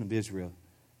children of Israel.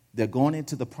 They're going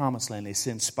into the promised land. They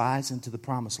send spies into the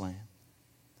promised land.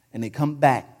 And they come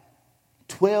back.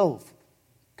 12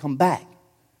 come back.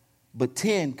 But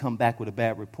 10 come back with a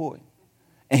bad report.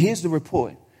 And here's the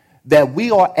report. That we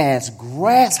are as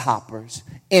grasshoppers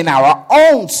in our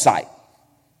own sight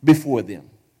before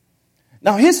them.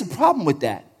 Now here's the problem with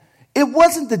that. It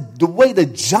wasn't the way the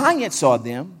giants saw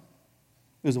them.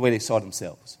 It was the way they saw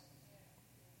themselves.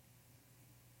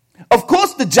 Of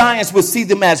course the giants would see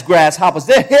them as grasshoppers.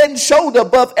 They're head and shoulder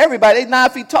above everybody. They're 9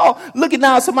 feet tall. Looking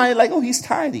down at somebody like, oh, he's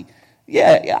tiny.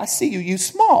 Yeah, I see you. You're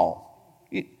small.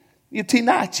 You're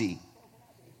Tinachi.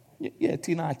 Yeah,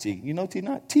 Tinachi. You know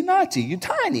Tinachi. You're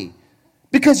tiny.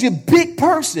 Because you're a big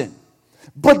person.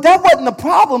 But that wasn't the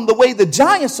problem the way the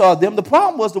giants saw them. The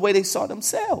problem was the way they saw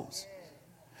themselves.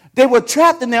 They were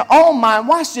trapped in their own mind.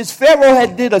 Watch this. Pharaoh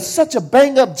had did such a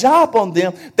bang-up job on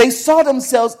them. They saw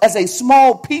themselves as a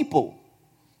small people.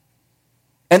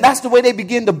 And that's the way they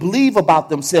began to believe about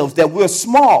themselves, that we're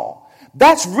small.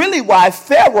 That's really why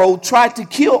Pharaoh tried to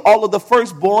kill all of the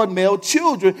firstborn male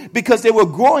children, because they were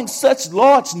growing such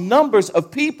large numbers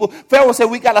of people. Pharaoh said,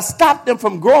 we got to stop them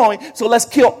from growing, so let's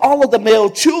kill all of the male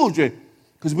children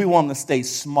because we want them to stay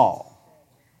small.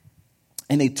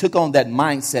 And they took on that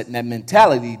mindset and that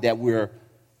mentality that we're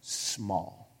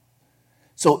small.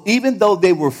 So even though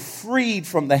they were freed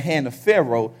from the hand of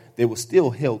Pharaoh, they were still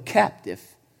held captive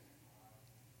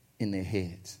in their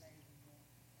heads.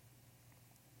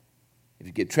 If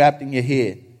you get trapped in your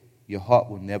head, your heart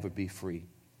will never be free.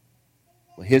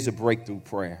 Well, here's a breakthrough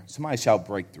prayer. Somebody shout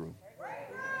breakthrough.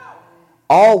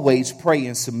 Always pray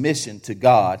in submission to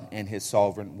God and his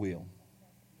sovereign will.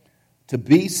 To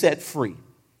be set free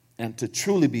and to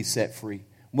truly be set free,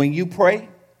 when you pray,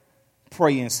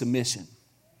 pray in submission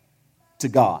to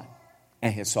God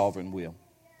and his sovereign will.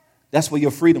 That's where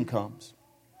your freedom comes.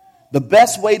 The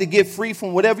best way to get free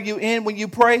from whatever you're in when you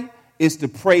pray is to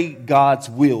pray God's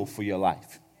will for your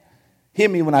life. Hear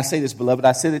me when I say this, beloved.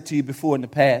 I said it to you before in the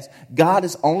past. God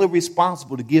is only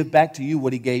responsible to give back to you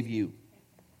what he gave you.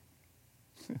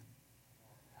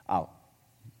 I'll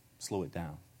slow it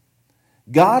down.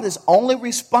 God is only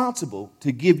responsible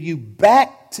to give you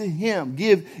back to him.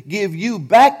 Give you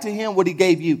back to him what he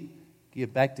gave you.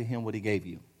 Give back to him what he gave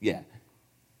you. Yeah,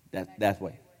 that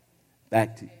way.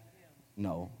 Back to,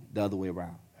 no, the other way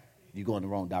around. You're going the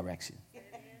wrong direction.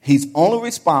 He's only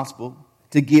responsible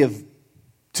to give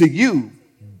to you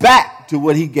back to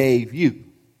what he gave you.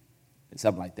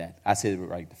 Something like that. I said it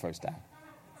right the first time.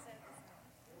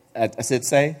 I said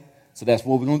say. So that's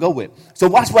what we're going to go with. So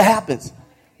watch what happens.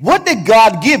 What did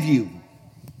God give you?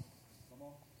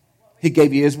 He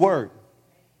gave you his word.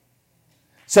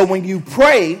 So when you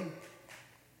pray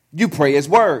his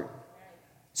word.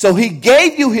 So he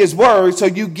gave you his word, so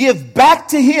you give back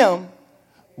to him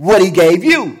what he gave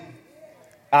you.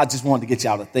 I just wanted to get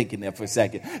y'all to thinking there for a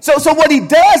second. So what he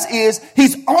does is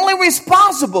he's only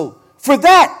responsible for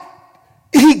that.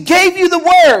 He gave you the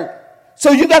word.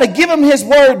 So you got to give him his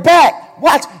word back.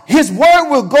 Watch, his word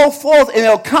will go forth and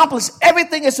it'll accomplish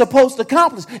everything it's supposed to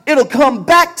accomplish. It'll come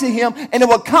back to him and it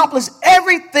will accomplish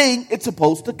everything it's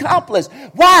supposed to accomplish.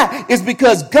 Why? It's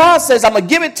because God says, I'm going to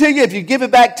give it to you. If you give it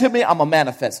back to me, I'm going to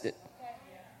manifest it.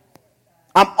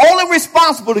 I'm only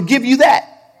responsible to give you that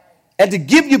and to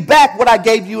give you back what I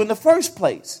gave you in the first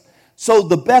place. So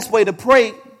the best way to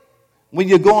pray when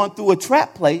you're going through a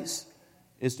trap place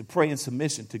is to pray in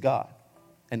submission to God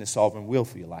and the sovereign will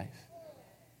for your life.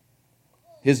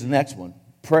 Here's the next one.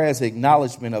 Prayer is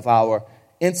acknowledgement of our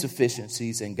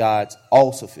insufficiencies and God's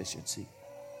all-sufficiency.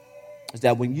 Is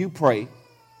that when you pray,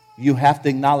 you have to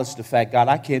acknowledge the fact, God,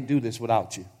 I can't do this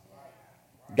without you.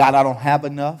 God, I don't have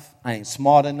enough. I ain't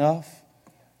smart enough.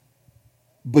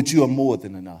 But you are more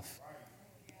than enough.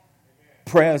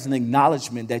 Prayer is an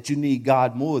acknowledgement that you need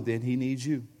God more than he needs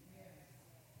you.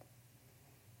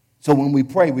 So when we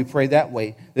pray that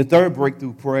way. The third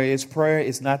breakthrough prayer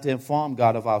is not to inform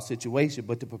God of our situation,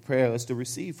 but to prepare us to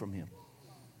receive from him.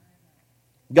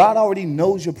 God already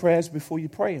knows your prayers before you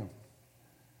pray them.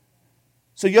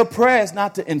 So your prayer is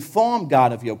not to inform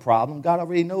God of your problem. God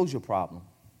already knows your problem.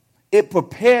 It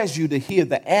prepares you to hear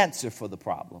the answer for the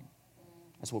problem.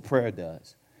 That's what prayer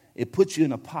does. It puts you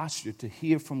in a posture to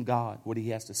hear from God what he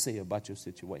has to say about your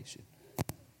situation.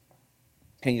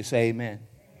 Can you say amen?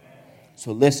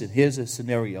 So listen, here's a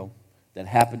scenario that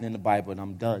happened in the Bible, and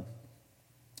I'm done.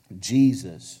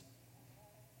 Jesus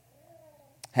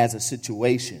has a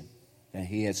situation that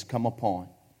he has come upon.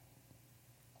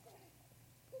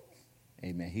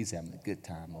 Amen. He's having a good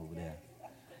time over there.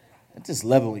 I just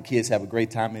love it when kids have a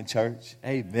great time in church.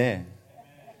 Amen.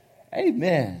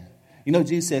 Amen. You know,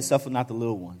 Jesus said, suffer not the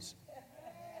little ones.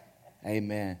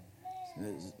 Amen.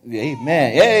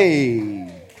 Amen.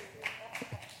 Hey.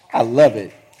 I love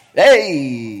it.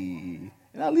 Hey.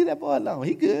 And I'll leave that boy alone.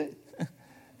 He good.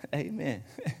 Amen.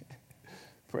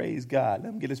 Praise God.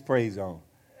 Let him get his praise on.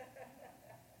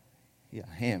 He a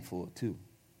handful too.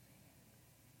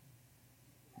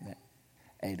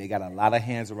 Hey, they got a lot of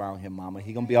hands around him, mama.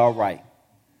 He gonna be all right.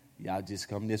 Y'all just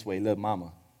come this way. Look,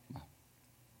 mama.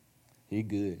 He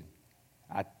good.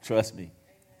 Trust me.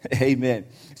 Amen.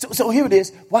 So here it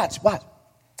is. Watch.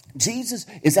 Jesus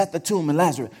is at the tomb and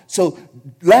Lazarus. So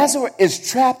Lazarus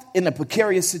is trapped in a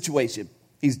precarious situation.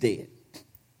 He's dead.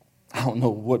 I don't know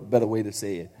what better way to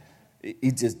say it.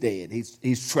 He's just dead.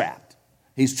 He's trapped.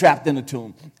 He's trapped in the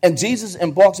tomb. And Jesus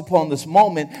embarks upon this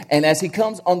moment. And as he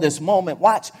comes on this moment,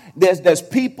 watch, there's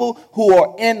people who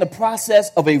are in the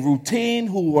process of a routine,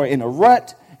 who are in a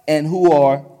rut, and who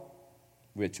are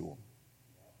ritual.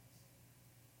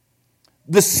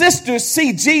 the sisters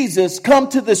see Jesus come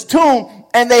to this tomb,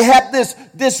 and they have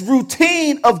this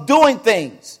routine of doing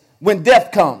things when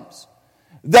death comes.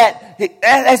 That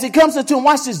as he comes to the tomb,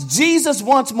 watch this, Jesus,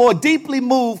 once more deeply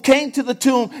moved, came to the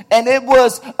tomb, and it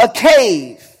was a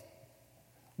cave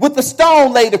with a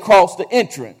stone laid across the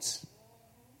entrance.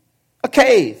 A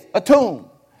cave, a tomb.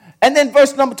 And then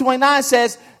verse number 29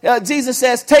 says, Jesus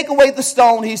says, take away the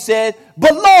stone, he said.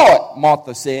 But Lord,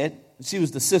 Martha said, she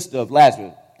was the sister of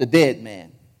Lazarus, the dead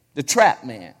man, the trapped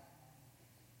man.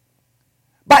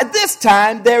 By this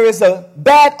time, there is a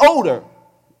bad odor,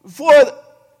 for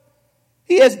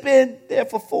he has been there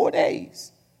for 4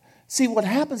 days. See, what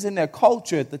happens in their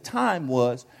culture at the time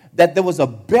was that there was a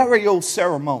burial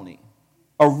ceremony,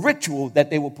 a ritual that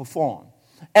they would perform.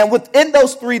 And within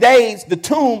those 3 days, the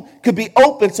tomb could be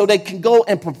opened so they can go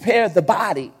and prepare the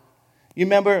body. You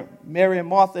remember Mary and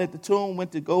Martha at the tomb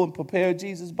went to go and prepare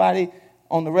Jesus' body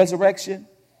on the resurrection?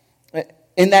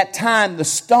 In that time, the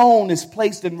stone is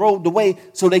placed and rolled away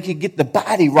so they could get the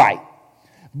body right.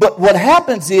 But what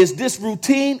happens is this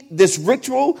routine, this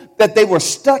ritual that they were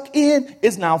stuck in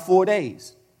is now 4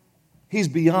 days. He's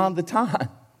beyond the time.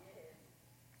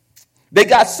 They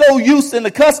got so used and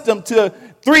accustomed to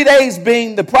 3 days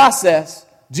being the process,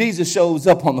 Jesus shows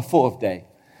up on the 4th day.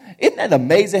 Isn't that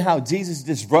amazing how Jesus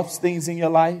disrupts things in your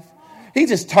life? He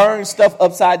just turns stuff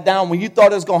upside down. When you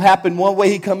thought it was going to happen one way,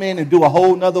 he come in and do a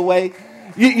whole nother way.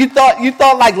 You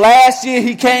thought like last year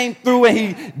he came through and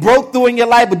he broke through in your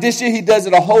life, but this year he does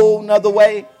it a whole nother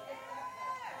way.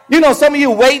 You know, some of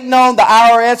you waiting on the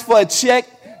IRS for a check.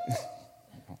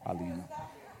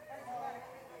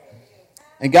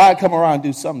 And God come around and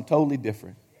do something totally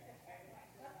different.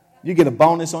 You get a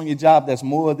bonus on your job that's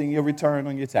more than your return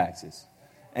on your taxes.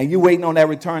 And you waiting on that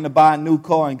return to buy a new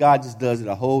car, and God just does it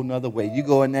a whole nother way. You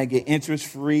go in there and get interest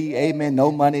free, amen,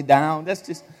 no money down.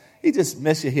 He just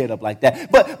mess your head up like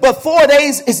that. But 4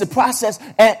 days is the process,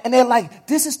 and they're like,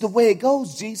 this is the way it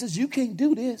goes, Jesus. You can't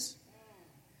do this.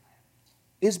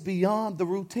 It's beyond the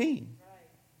routine.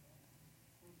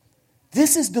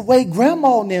 This is the way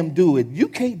grandma and them do it. You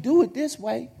can't do it this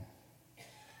way.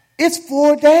 It's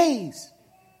 4 days.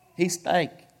 He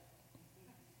stank.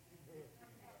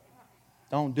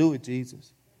 Don't do it,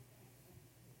 Jesus.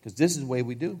 Because this is the way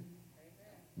we do.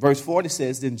 Verse 40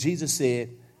 says, then Jesus said,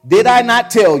 did I not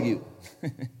tell you?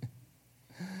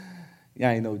 Yeah,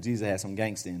 I know Jesus had some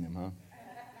gangster in him, huh?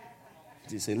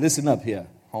 Jesus said, listen up here,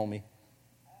 homie.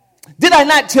 Did I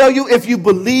not tell you, if you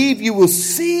believe, you will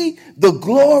see the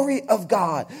glory of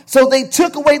God? So they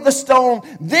took away the stone.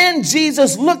 Then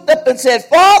Jesus looked up and said,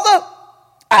 Father,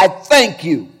 I thank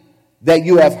you that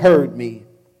you have heard me.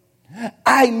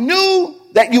 I knew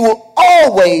that you will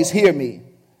always hear me.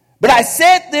 But I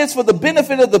said this for the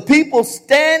benefit of the people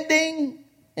standing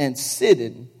and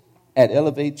sitting at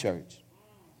Elevate Church,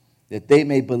 that they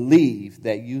may believe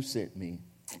that you sent me.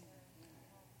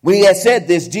 When he had said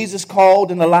this, Jesus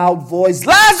called in a loud voice,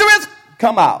 Lazarus,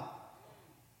 come out.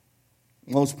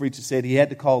 Most preachers said he had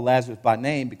to call Lazarus by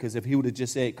name, because if he would have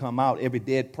just said come out, every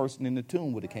dead person in the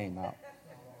tomb would have came out.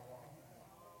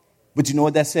 But you know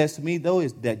what that says to me, though,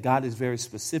 is that God is very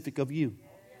specific of you.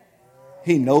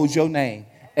 He knows your name.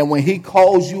 And when he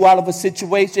calls you out of a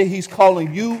situation, he's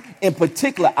calling you in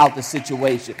particular out the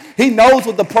situation. He knows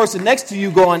what the person next to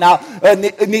you going out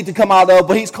need to come out of,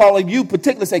 but he's calling you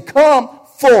particularly, say, come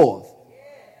forth.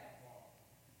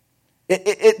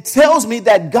 It tells me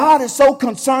that God is so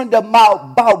concerned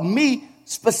about me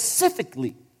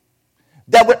specifically,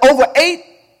 that with over 8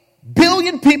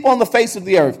 billion people on the face of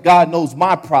the earth, God knows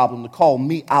my problem to call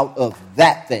me out of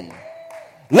that thing.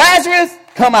 Lazarus,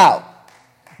 come out.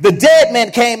 The dead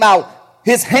man came out,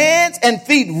 his hands and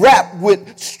feet wrapped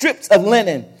with strips of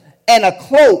linen and a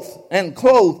cloth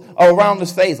around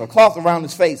his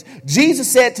face.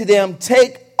 Jesus said to them,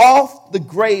 take off the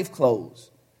grave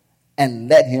clothes and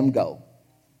let him go.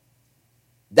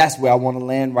 That's where I want to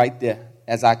land right there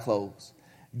as I close.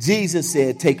 Jesus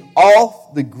said, take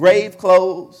off the grave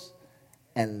clothes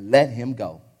and let him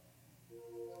go.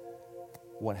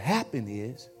 What happened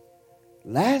is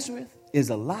Lazarus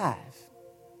is alive,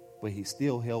 but he's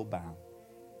still held bound.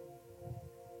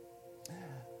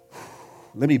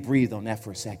 Let me breathe on that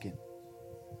for a second.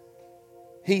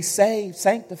 He's saved,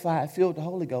 sanctified, filled with the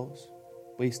Holy Ghost,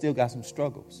 but he still got some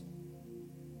struggles.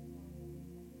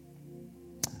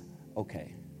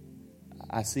 Okay,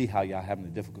 I see how y'all having a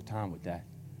difficult time with that.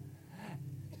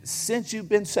 Since you've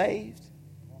been saved,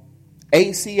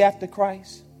 AC after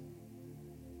Christ,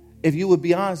 if you would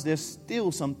be honest, there's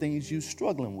still some things you're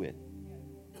struggling with.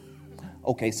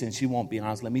 Okay, since you won't be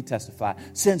honest, let me testify.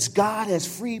 Since God has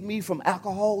freed me from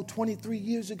alcohol 23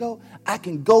 years ago, I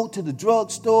can go to the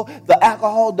drugstore, the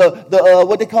alcohol, the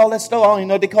what they call that store? I don't even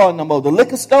know what they call it no more. The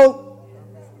liquor store?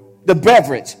 The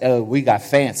beverage. We got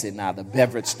fancy now, the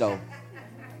beverage store.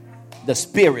 The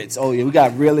spirits. Oh, yeah, we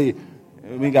got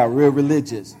real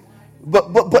religious.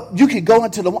 But you can go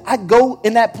into I go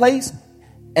in that place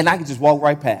and I can just walk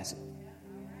right past it.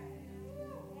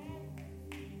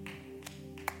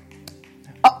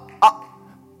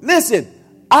 Listen,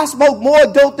 I smoke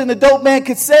more dope than the dope man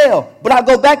could sell. But I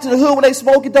go back to the hood when they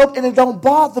smoking dope and it don't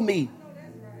bother me.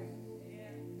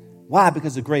 Why?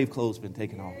 Because the grave clothes been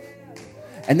taken off.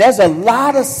 And there's a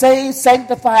lot of saved,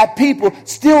 sanctified people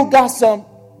still got some.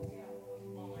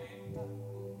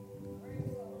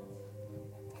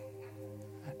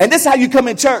 And this is how you come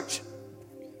in church.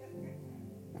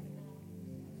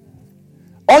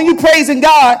 On you praising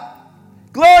God.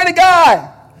 Glory to God.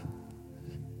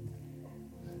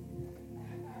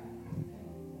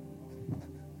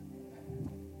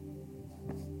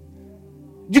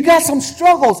 You got some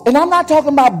struggles. And I'm not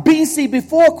talking about BC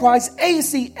before Christ,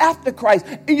 AC after Christ.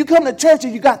 And you come to church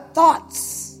and you got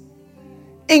thoughts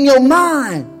in your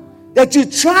mind that you're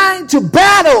trying to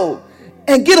battle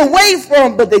and get away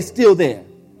from, but they're still there.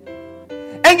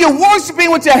 And you're worshiping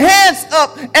with your hands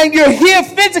up and you're here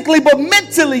physically, but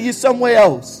mentally you're somewhere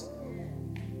else.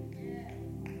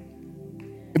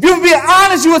 If you would be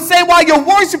honest, you would say while you're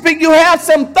worshiping, you have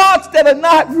some thoughts that are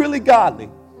not really godly.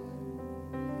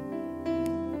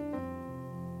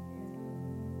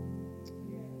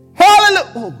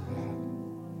 Hallelujah. Oh.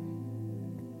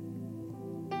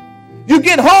 You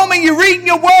get home and you're reading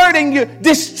your word and you're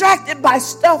distracted by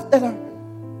stuff that are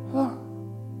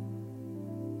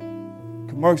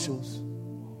commercials,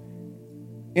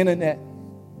 internet,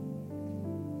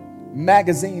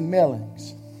 magazine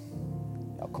mailings.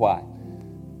 Y'all quiet.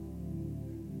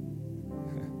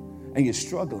 And you're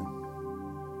struggling.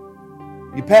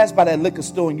 You pass by that liquor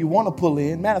store and you want to pull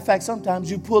in. Matter of fact,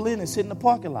 sometimes you pull in and sit in the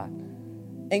parking lot.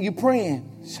 And you're praying.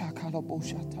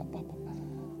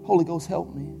 Holy Ghost,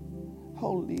 help me.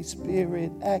 Holy Spirit,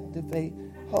 activate.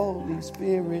 Holy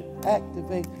Spirit,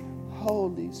 activate.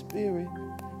 Holy Spirit.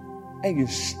 And you're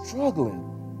struggling.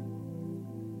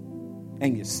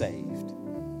 And you're saved.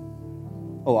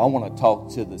 Oh, I want to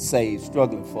talk to the saved,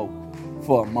 struggling folk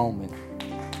for a moment.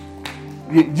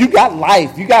 You got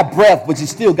life. You got breath, but you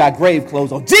still got grave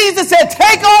clothes on. Jesus said,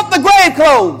 take off the grave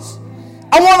clothes.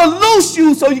 I want to loose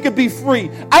you so you can be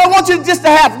free. I don't want you just to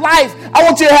have life. I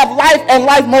want you to have life and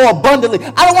life more abundantly.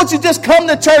 I don't want you to just come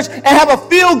to church and have a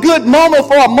feel-good moment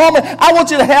for a moment. I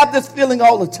want you to have this feeling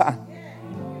all the time.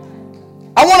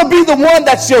 I want to be the one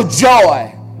that's your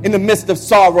joy in the midst of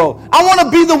sorrow. I want to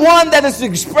be the one that is the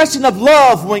expression of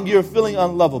love when you're feeling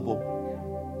unlovable.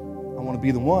 I want to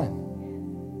be the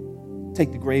one.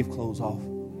 Take the grave clothes off.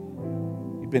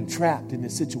 You've been trapped in a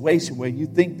situation where you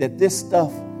think that this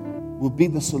stuff will be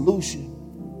the solution.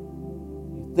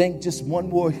 You think just one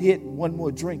more hit, one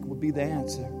more drink will be the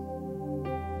answer.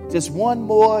 Just one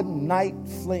more night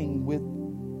fling with.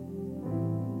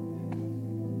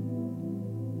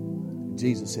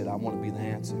 Jesus said, I want to be the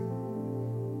answer.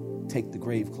 Take the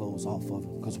grave clothes off of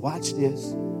him. Because watch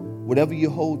this. Whatever you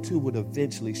hold to will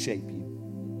eventually shape you.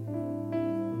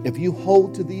 If you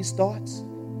hold to these thoughts,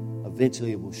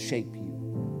 eventually it will shape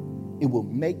you. It will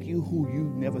make you who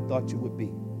you never thought you would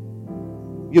be.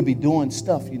 You'll be doing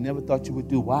stuff you never thought you would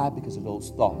do. Why? Because of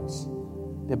those thoughts.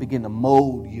 They begin to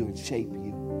mold you and shape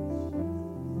you.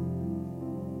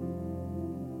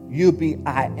 You'll be,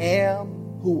 I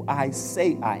am who I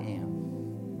say I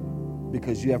am.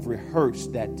 Because you have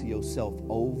rehearsed that to yourself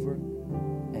over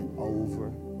and over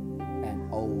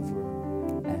and over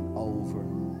and over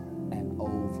and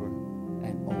over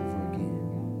and over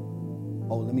again.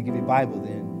 Oh, let me give you a Bible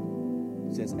then.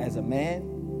 It says, as a man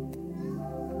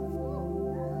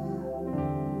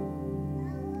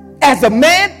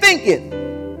thinketh,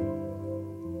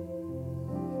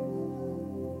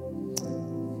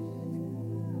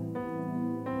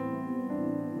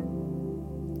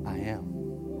 I am.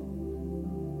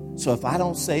 So if I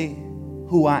don't say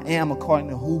who I am according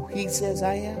to who he says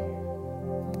I am,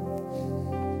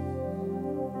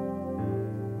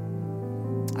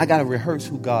 I got to rehearse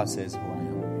who God says who I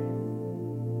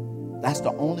am. That's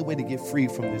the only way to get free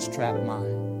from this trapped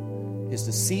mind, is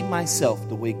to see myself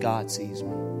the way God sees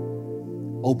me.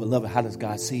 Oh, beloved, how does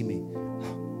God see me?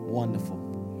 Wonderful,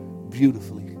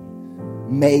 beautifully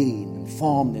made and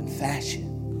formed and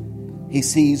fashioned. He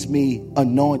sees me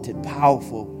anointed,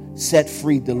 powerful, set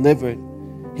free, delivered.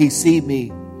 He sees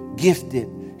me gifted.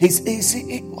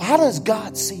 How does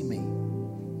God see me?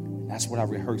 That's what I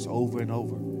rehearse over and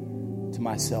over to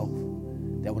myself.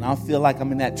 That when I feel like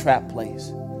I'm in that trap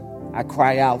place, I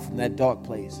cry out from that dark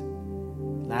place.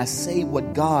 And I say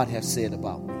what God has said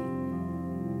about me.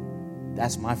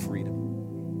 That's my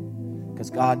freedom. Because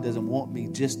God doesn't want me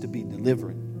just to be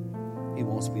delivered. He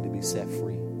wants me to be set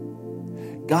free.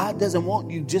 God doesn't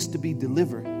want you just to be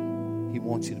delivered. He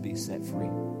wants you to be set free.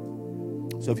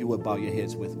 So if you would bow your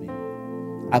heads with me.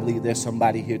 I believe there's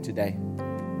somebody here today.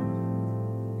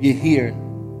 You're here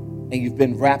and you've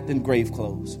been wrapped in grave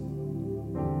clothes.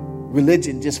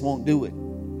 Religion just won't do it.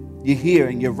 You're here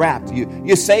and you're wrapped.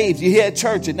 You're saved. You're here at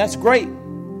church, and that's great.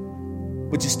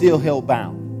 But you're still held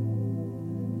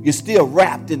bound. You're still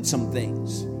wrapped in some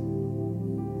things.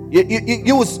 You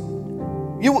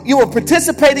were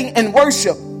participating in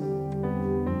worship.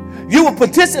 You were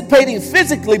participating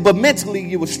physically, but mentally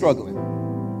you were struggling.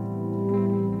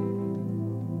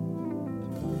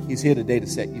 He's here today to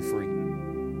set you free.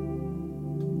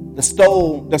 The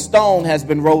stone has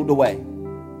been rolled away.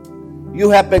 You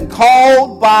have been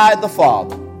called by the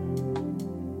Father.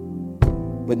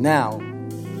 But now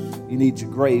you need your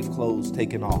grave clothes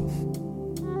taken off.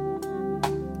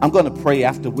 I'm going to pray,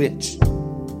 after which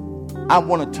I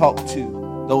want to talk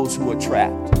to those who are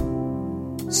trapped,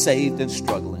 saved, and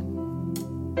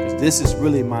struggling. Because this is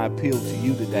really my appeal to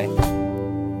you today.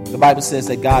 The Bible says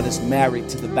that God is married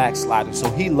to the backslider, so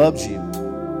he loves you.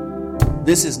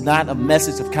 This is not a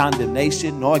message of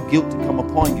condemnation nor guilt to come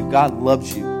upon you. God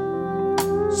loves you.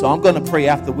 So I'm going to pray,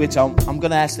 after which I'm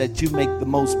going to ask that you make the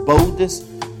most boldest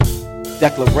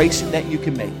declaration that you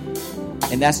can make.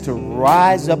 And that's to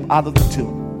rise up out of the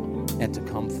tomb and to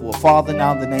come forth. Father,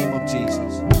 now in the name of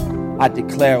Jesus, I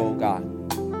declare, oh God,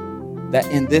 that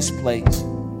in this place,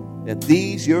 that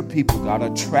these, your people, God,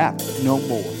 are trapped no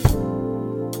more.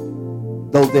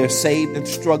 Though they're saved and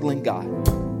struggling, God,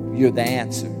 you're the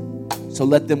answer. So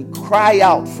let them cry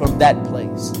out from that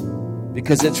place.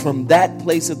 Because it's from that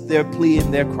place of their plea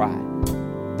and their cry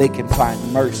they can find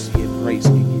mercy and grace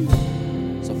in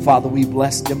you. So, Father, we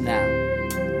bless them now.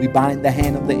 We bind the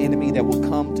hand of the enemy that will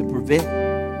come to prevent,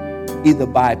 either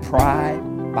by pride,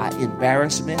 by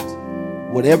embarrassment,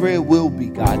 whatever it will be,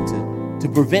 God, to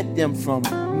prevent them from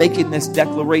making this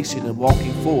declaration and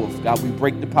walking forth. God, we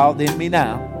break the power of the enemy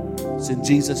now. It's in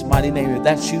Jesus' mighty name. If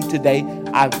that's you today,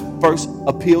 I first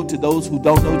appeal to those who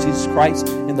don't know Jesus Christ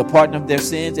and the pardon of their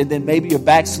sins, and then maybe you're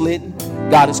backslidden.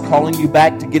 God is calling you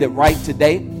back to get it right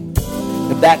today.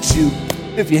 If that's you,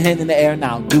 lift your hand in the air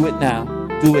now. Do it now.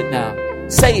 Do it now.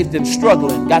 Saved and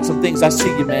struggling. Got some things. I see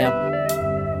you,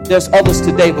 ma'am. There's others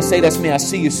today, but say, that's me. I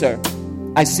see you, sir.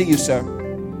 I see you, sir.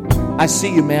 I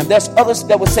see you, ma'am. There's others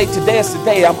that would say, today is the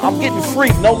day. I'm getting free.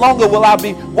 No longer will I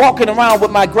be walking around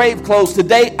with my grave clothes.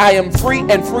 Today I am free,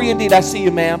 and free indeed. I see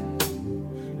you, ma'am.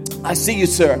 I see you,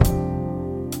 sir.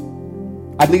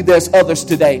 I believe there's others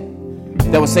today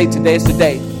that would say, today is the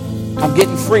day. I'm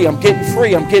getting free. I'm getting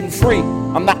free. I'm getting free.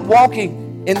 I'm not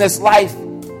walking in this life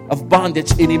of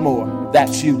bondage anymore. If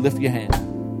that's you, lift your hand.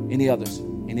 Any others?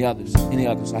 Any others? Any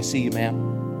others? I see you,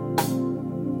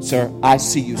 ma'am. Sir, I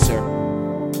see you, sir.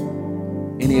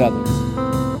 Any others?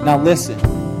 Now listen.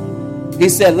 He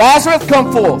said, Lazarus,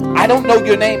 come forth. I don't know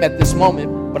your name at this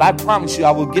moment, but I promise you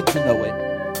I will get to know it.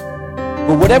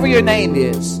 But whatever your name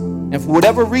is, and for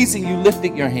whatever reason you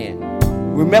lifted your hand,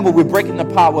 remember, we're breaking the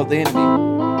power of the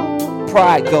enemy.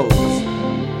 Pride goes.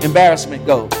 Embarrassment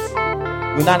goes.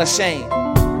 We're not ashamed.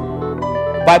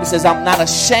 The Bible says, I'm not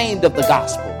ashamed of the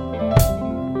gospel,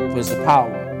 for it's the power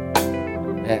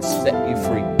that set you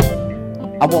free.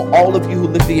 I want all of you who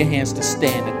lifted your hands to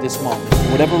stand at this moment. For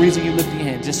whatever reason you lifted your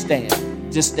hand, just stand.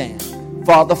 Just stand.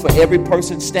 Father, for every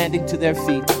person standing to their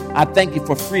feet, I thank you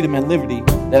for freedom and liberty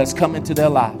that has come into their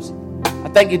lives. I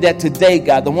thank you that today,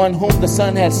 God, the one whom the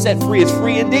Son has set free is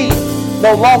free indeed.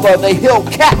 No longer are they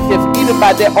held captive even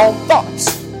by their own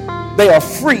thoughts. They are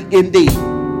free indeed.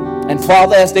 And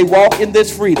Father, as they walk in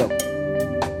this freedom,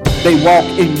 they walk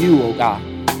in you, oh God,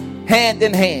 hand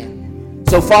in hand.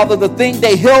 So, Father, the thing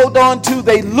they held on to,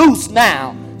 they loose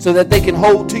now so that they can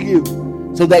hold to you,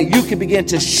 so that you can begin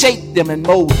to shape them and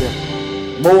mold them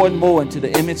more and more into the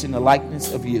image and the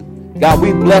likeness of you. God,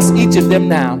 we bless each of them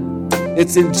now.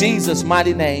 It's in Jesus'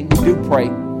 mighty name we do pray.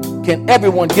 Can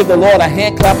everyone give the Lord a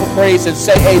hand clap of praise and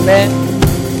say amen?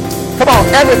 Come on,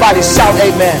 everybody shout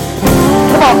amen.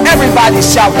 Come on, everybody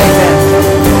shout amen.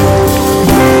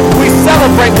 We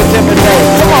celebrate with them today.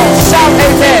 Come on, shout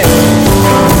amen.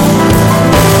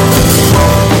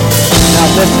 Now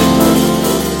listen,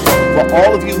 for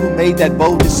all of you who made that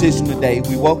bold decision today,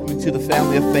 we welcome you to the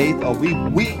family of faith, or we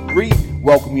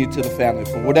re-welcome you to the family.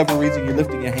 For whatever reason you're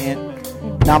lifting your hand,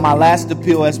 Now, my last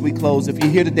appeal as we close, if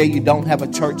you're here today, you don't have a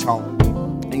church home,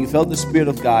 and you felt the Spirit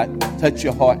of God touch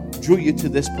your heart, drew you to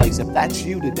this place. If that's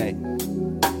you today,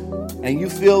 and you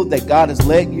feel that God has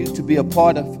led you to be a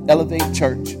part of Elevate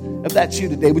Church, if that's you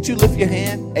today, would you lift your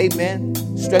hand? Amen.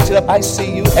 Stretch it up. I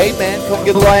see you. Amen. Come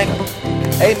get a line.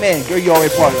 Amen. You're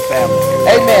already part of the family.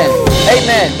 Amen.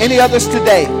 Amen. Any others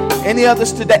today? Any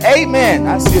others today? Amen.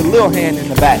 I see a little hand in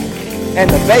the back. And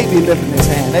the baby lifting his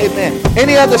hand. Amen.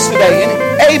 Any others today?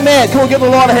 Amen. Come on, give the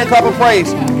Lord a hand clap of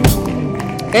praise.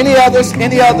 Any others?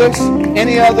 Any others?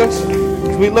 Any others?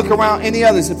 As we look around, any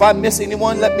others? If I miss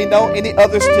anyone, let me know. Any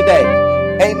others today?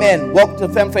 Amen. Welcome to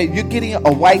Family Faith. You're getting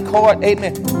a white card.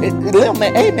 Amen. Little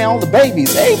man, amen on the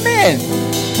babies. Amen.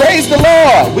 Praise the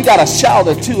Lord. We got a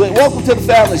shouter too. Welcome to the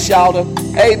family shouter.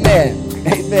 Amen.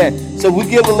 Amen. So we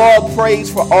give the Lord praise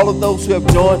for all of those who have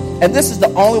joined. And this is the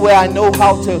only way I know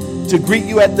how to greet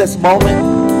you at this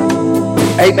moment.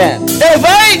 Amen.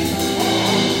 Elevate!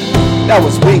 That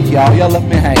was weak, y'all. Y'all left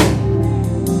me hanging.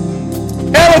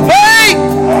 Elevate!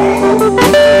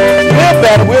 We're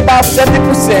better. We're about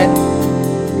 70%.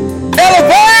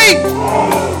 Elevate!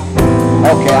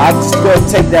 Okay, I'll just go ahead and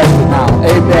take that for now.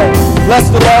 Amen. Bless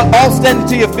the Lord. All standing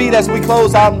to your feet as we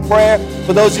close out in prayer.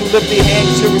 For those who lift their hands,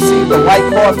 you should receive the white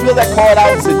card. Fill that card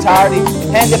out in its entirety.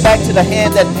 Hand it back to the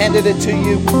hand that handed it to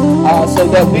you so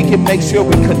that we can make sure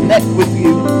we connect with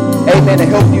you. Amen. To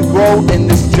help you grow in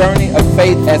this journey of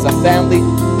faith as a family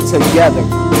together.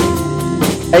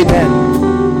 Amen.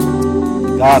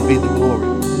 God be the glory.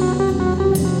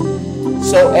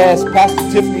 So as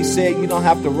Pastor Tiffany said, you don't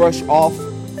have to rush off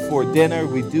for dinner.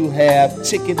 We do have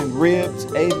chicken and ribs,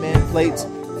 amen, plates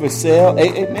for sale.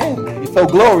 Amen. You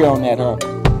felt glory on that, huh?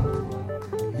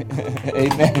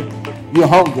 Amen. You're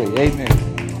hungry. Amen.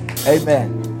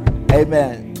 Amen.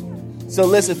 Amen. So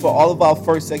listen, for all of our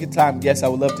first, second time guests, I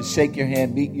would love to shake your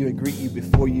hand, meet you, and greet you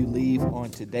before you leave on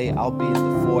today. I'll be in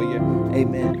the foyer.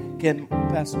 Amen. Can you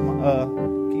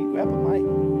grab a mic?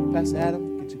 Pastor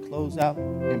Adam, get you close out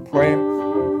in prayer.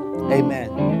 Amen.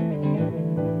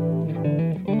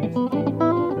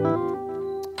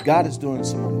 God is doing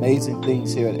some amazing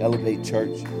things here at Elevate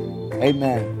Church.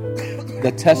 Amen.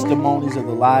 The testimonies of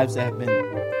the lives that have been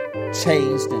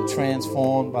changed and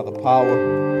transformed by the power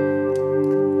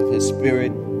of His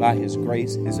Spirit, by His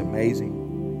grace, is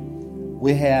amazing.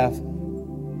 We have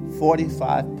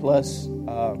 45 plus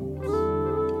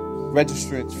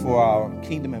registrants for our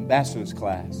Kingdom Ambassadors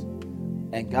class.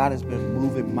 And God has been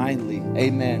moving mightily.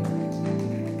 Amen.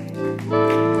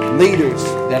 Leaders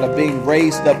that are being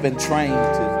raised up and trained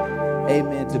to,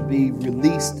 amen, to be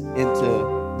released into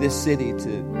this city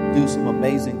to do some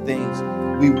amazing things.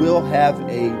 We will have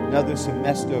another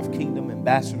semester of Kingdom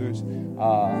Ambassadors.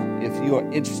 If you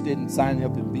are interested in signing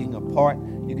up and being a part,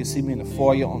 you can see me in the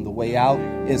foyer on the way out.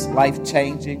 It's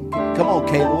life-changing. Come on,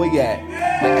 Caleb, where you at?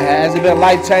 Has it been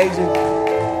life-changing?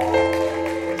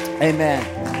 Amen.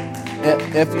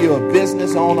 If you're a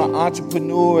business owner,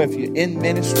 entrepreneur, if you're in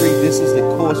ministry, this is the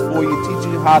course for you.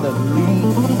 Teaching you how to lead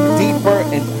deeper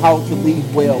and how to lead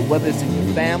well, whether it's in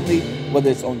your family,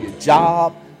 whether it's on your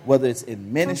job, whether it's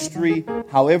in ministry,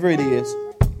 however it is,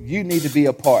 you need to be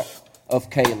a part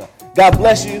of Kayla. God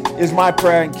bless you is my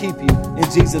prayer, and keep you in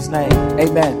Jesus' name.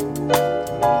 Amen.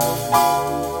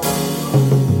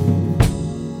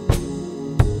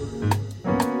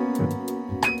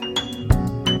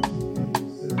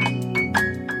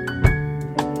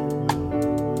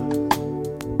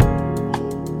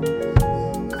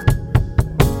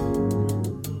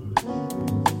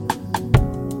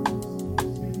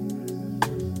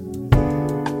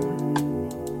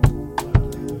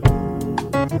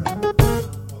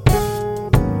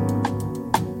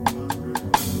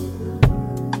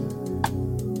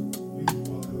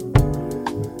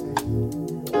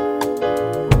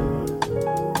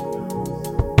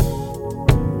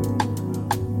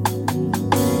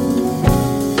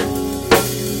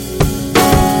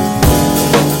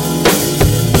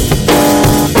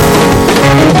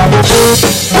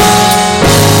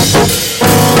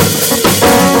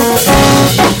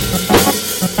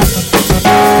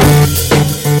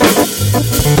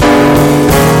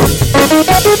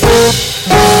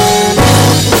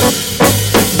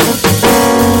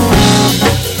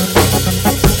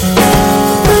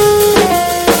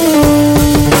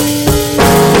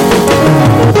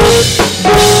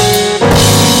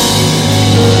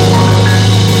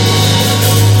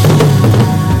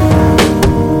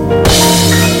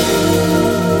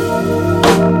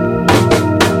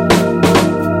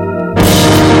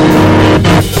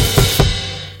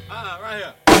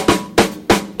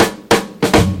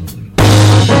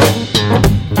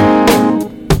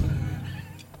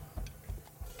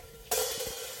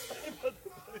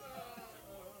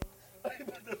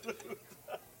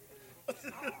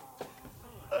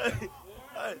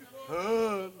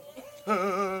 Here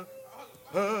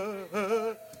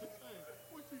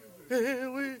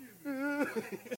we